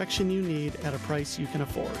the protection you need at a price you can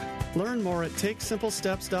afford. Learn more at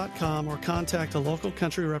TakeSimpleSteps.com or contact a local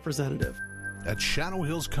Country representative. At Shadow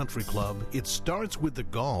Hills Country Club, it starts with the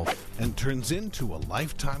golf and turns into a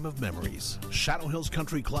lifetime of memories. Shadow Hills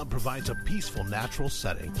Country Club provides a peaceful, natural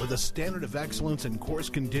setting with a standard of excellence in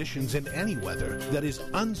course conditions in any weather that is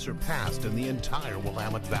unsurpassed in the entire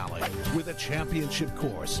Willamette Valley. With a championship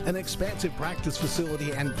course, an expansive practice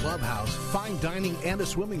facility and clubhouse, fine dining, and a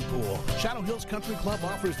swimming pool, Shadow Hills Country Club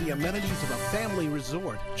offers the amenities of a family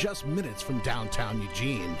resort just minutes from downtown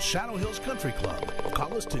Eugene. Shadow Hills Country Club.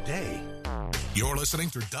 Call us today. You're listening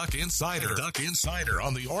to Duck Insider. Duck Insider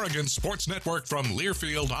on the Oregon Sports Network from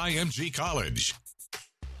Learfield IMG College.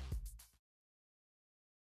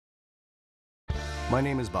 My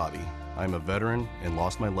name is Bobby. I'm a veteran and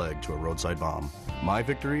lost my leg to a roadside bomb. My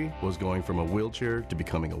victory was going from a wheelchair to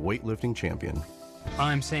becoming a weightlifting champion.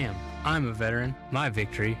 I'm Sam. I'm a veteran. My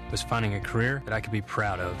victory was finding a career that I could be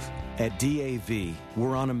proud of. At DAV,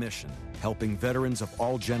 we're on a mission, helping veterans of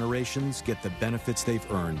all generations get the benefits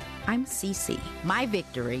they've earned. I'm Cece. My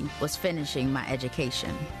victory was finishing my education.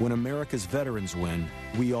 When America's veterans win,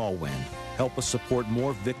 we all win. Help us support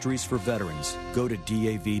more victories for veterans. Go to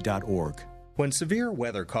DAV.org. When severe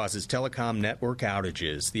weather causes telecom network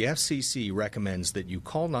outages, the FCC recommends that you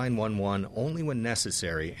call 911 only when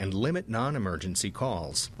necessary and limit non-emergency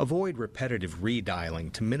calls. Avoid repetitive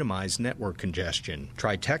redialing to minimize network congestion.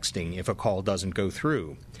 Try texting if a call doesn't go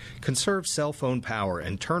through. Conserve cell phone power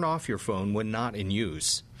and turn off your phone when not in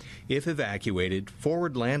use. If evacuated,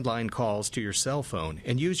 forward landline calls to your cell phone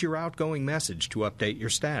and use your outgoing message to update your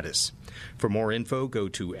status. For more info, go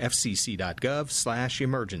to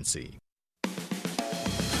fcc.gov/emergency.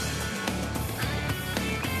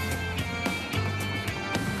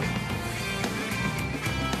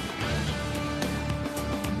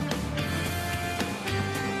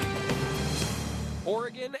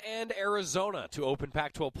 Oregon and Arizona to open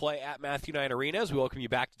Pac-12 play at Matthew Knight Arena. As we welcome you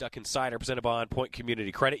back to Duck Insider, presented by On Point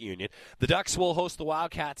Community Credit Union. The Ducks will host the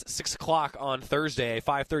Wildcats at 6 o'clock on Thursday, a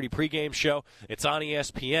 5:30 pregame show. It's on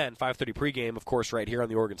ESPN, 5:30 pregame, of course, right here on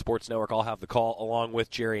the Oregon Sports Network. I'll have the call along with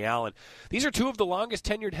Jerry Allen. These are two of the longest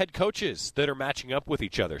tenured head coaches that are matching up with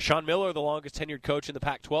each other. Sean Miller, the longest tenured coach in the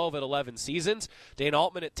Pac-12 at 11 seasons. Dane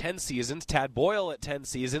Altman at 10 seasons. Tad Boyle at 10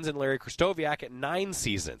 seasons. And Larry Krystkowiak at 9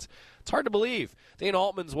 seasons. It's hard to believe. Dane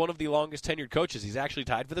Altman's one of the longest tenured coaches. He's actually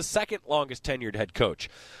tied for the second longest tenured head coach.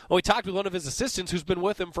 Well, we talked with one of his assistants who's been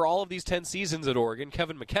with him for all of these 10 seasons at Oregon,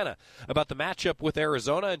 Kevin McKenna, about the matchup with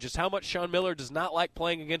Arizona and just how much Sean Miller does not like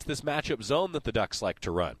playing against this matchup zone that the Ducks like to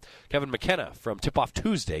run. Kevin McKenna from Tip-Off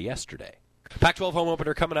Tuesday yesterday. Pac-12 home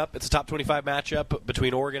opener coming up. It's a top 25 matchup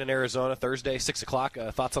between Oregon and Arizona Thursday, 6 o'clock.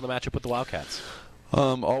 Thoughts on the matchup with the Wildcats?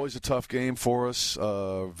 Always a tough game for us.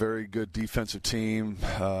 Very good defensive team.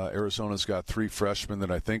 Arizona's got 3 freshmen that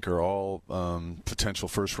I think are all potential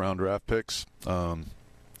first-round draft picks.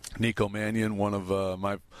 Nico Mannion, one of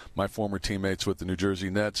my former teammates with the New Jersey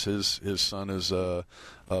Nets, his son is a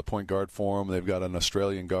point guard for him. They've got an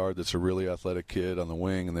Australian guard that's a really athletic kid on the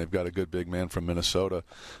wing, and they've got a good big man from Minnesota.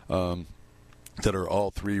 That are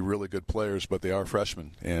all 3 really good players, but they are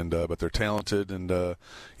freshmen, and but they're talented, and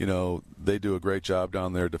they do a great job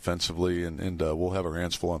down there defensively, and we'll have our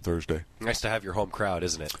hands full on Thursday. Nice to have your home crowd,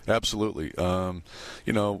 isn't it? Absolutely. We go on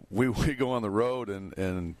the road,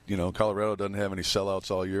 and Colorado doesn't have any sellouts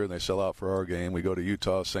all year, and they sell out for our game. We go to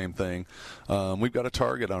Utah, same thing. We've got a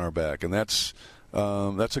target on our back, and that's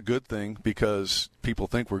a good thing because people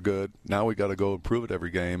think we're good. Now we got to go and prove it every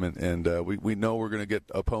game, and we know we're going to get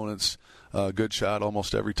opponents a good shot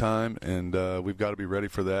almost every time, and we've got to be ready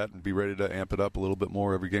for that and be ready to amp it up a little bit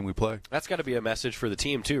more every game we play. That's got to be a message for the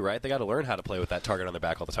team too, right? They got to learn how to play with that target on their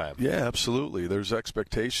back all the time. Yeah, absolutely. There's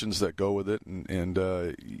expectations that go with it, and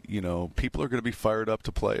people are going to be fired up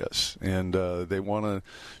to play us, and they want to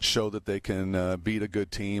show that they can beat a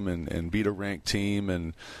good team and beat a ranked team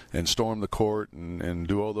and storm the court and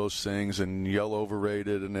do all those things and yell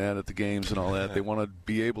overrated and that at the games and all that. They want to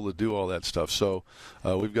be able to do all that stuff. So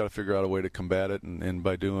we've got to figure out a way to combat it, and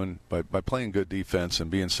by playing good defense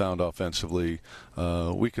and being sound offensively,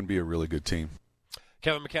 we can be a really good team.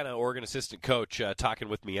 Kevin McKenna, Oregon assistant coach, talking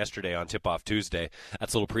with me yesterday on Tip-Off Tuesday.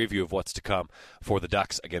 That's a little preview of what's to come for the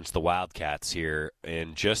Ducks against the Wildcats here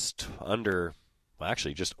in just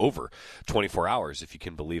over 24 hours, if you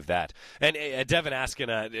can believe that. And Devin asking,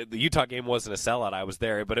 the Utah game wasn't a sellout. I was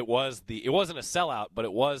there, but it wasn't a sellout, but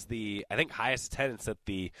it was the, I think, highest attendance that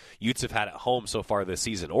the Utes have had at home so far this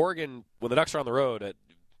season. Oregon, when the Ducks are on the road,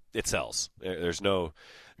 it sells. There's no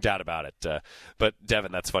doubt about it. But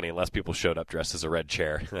Devin, that's funny. Unless people showed up dressed as a red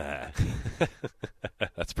chair,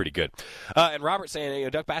 that's pretty good. And Robert saying,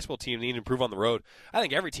 Duck basketball team need to improve on the road. I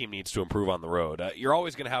think every team needs to improve on the road. You're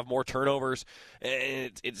always going to have more turnovers.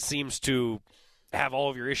 It seems to have all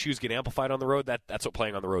of your issues get amplified on the road. That's what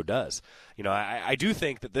playing on the road does. I do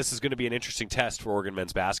think that this is going to be an interesting test for Oregon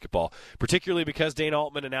men's basketball, particularly because Dane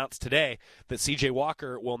Altman announced today that C.J.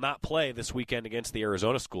 Walker will not play this weekend against the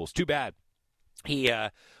Arizona schools. Too bad. He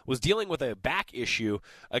was dealing with a back issue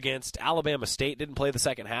against Alabama State, didn't play the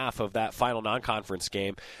second half of that final non-conference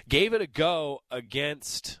game, gave it a go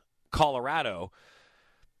against Colorado,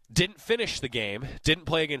 didn't finish the game, didn't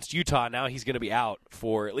play against Utah. Now he's going to be out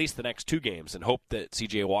for at least the next 2 games, and hope that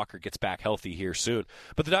C.J. Walker gets back healthy here soon.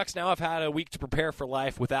 But the Ducks now have had a week to prepare for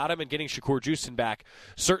life without him, and getting Shakur Juiston back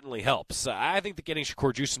certainly helps. I think that getting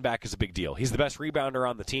Shakur Juiston back is a big deal. He's the best rebounder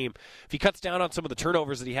on the team. If he cuts down on some of the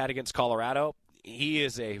turnovers that he had against Colorado, he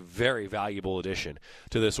is a very valuable addition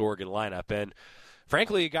to this Oregon lineup. And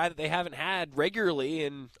frankly, a guy that they haven't had regularly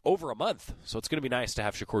in over a month. So it's going to be nice to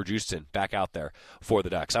have Shakur Juiston back out there for the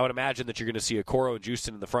Ducks. I would imagine that you're going to see Okoro and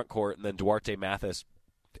Juiston in the front court, and then Duarte, Mathis,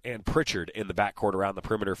 and Pritchard in the backcourt around the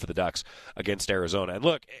perimeter for the Ducks against Arizona. And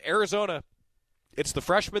look, Arizona, it's the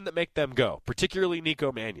freshmen that make them go, particularly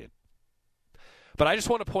Nico Mannion. But I just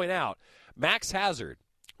want to point out, Max Hazard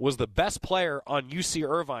was the best player on UC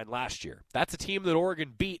Irvine last year. That's a team that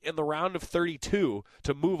Oregon beat in the round of 32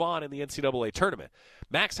 to move on in the NCAA tournament.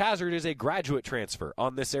 Max Hazard is a graduate transfer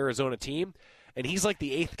on this Arizona team, and he's like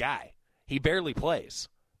the 8th guy. He barely plays.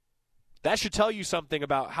 That should tell you something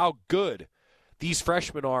about how good these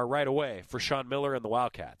freshmen are right away for Sean Miller and the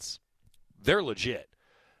Wildcats. They're legit,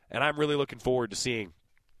 and I'm really looking forward to seeing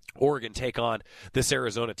Oregon take on this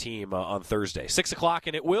Arizona team on Thursday. 6 o'clock,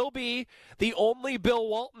 and it will be the only Bill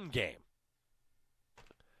Walton game.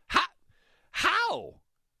 How?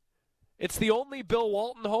 It's the only Bill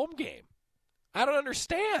Walton home game. I don't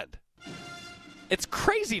understand. It's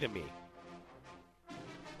crazy to me.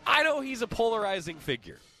 I know he's a polarizing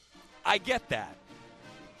figure. I get that.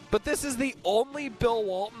 But this is the only Bill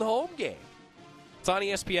Walton home game. It's on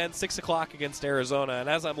ESPN, 6 o'clock against Arizona. And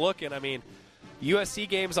as I'm looking, I mean, USC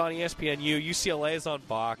game's on ESPNU, UCLA's on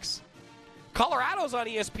Fox. Colorado's on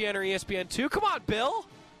ESPN or ESPN2. Come on, Bill.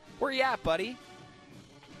 Where you at, buddy?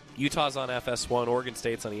 Utah's on FS1. Oregon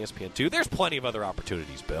State's on ESPN2. There's plenty of other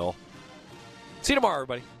opportunities, Bill. See you tomorrow,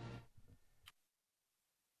 everybody.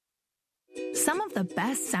 Some of the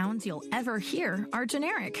best sounds you'll ever hear are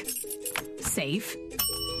generic, safe,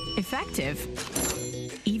 effective,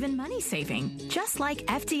 even money-saving, just like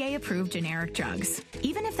FDA-approved generic drugs.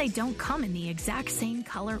 Even if they don't come in the exact same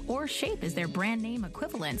color or shape as their brand name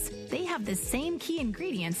equivalents, they have the same key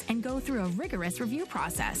ingredients and go through a rigorous review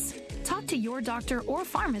process. Talk to your doctor or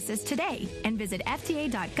pharmacist today and visit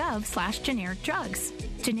fda.gov/generic drugs.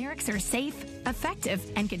 Generics are safe, effective,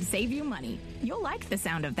 and can save you money. You'll like the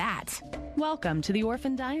sound of that. Welcome to the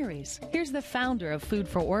Orphan Diaries. Here's the founder of Food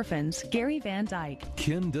for Orphans, Gary Van Dyke.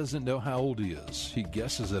 Ken doesn't know how old he is. He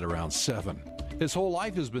guesses at around 7. His whole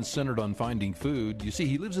life has been centered on finding food. You see,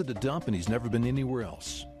 he lives at the dump and he's never been anywhere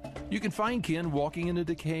else. You can find Ken walking in a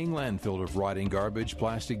decaying landfill of rotting garbage,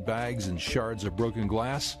 plastic bags, and shards of broken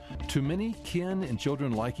glass. To many, Ken and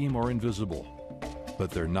children like him are invisible.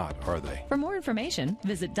 But they're not, are they? For more information,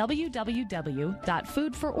 visit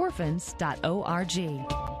www.foodfororphans.org.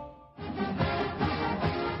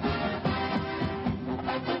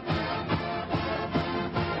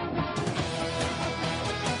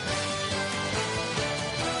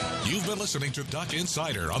 You've been listening to Duck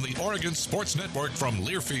Insider on the Oregon Sports Network from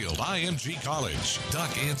Learfield IMG College. Duck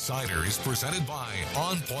Insider is presented by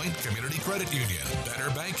On Point Community Credit Union. Better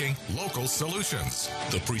banking, local solutions.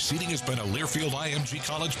 The preceding has been a Learfield IMG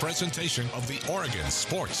College presentation of the Oregon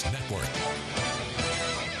Sports Network.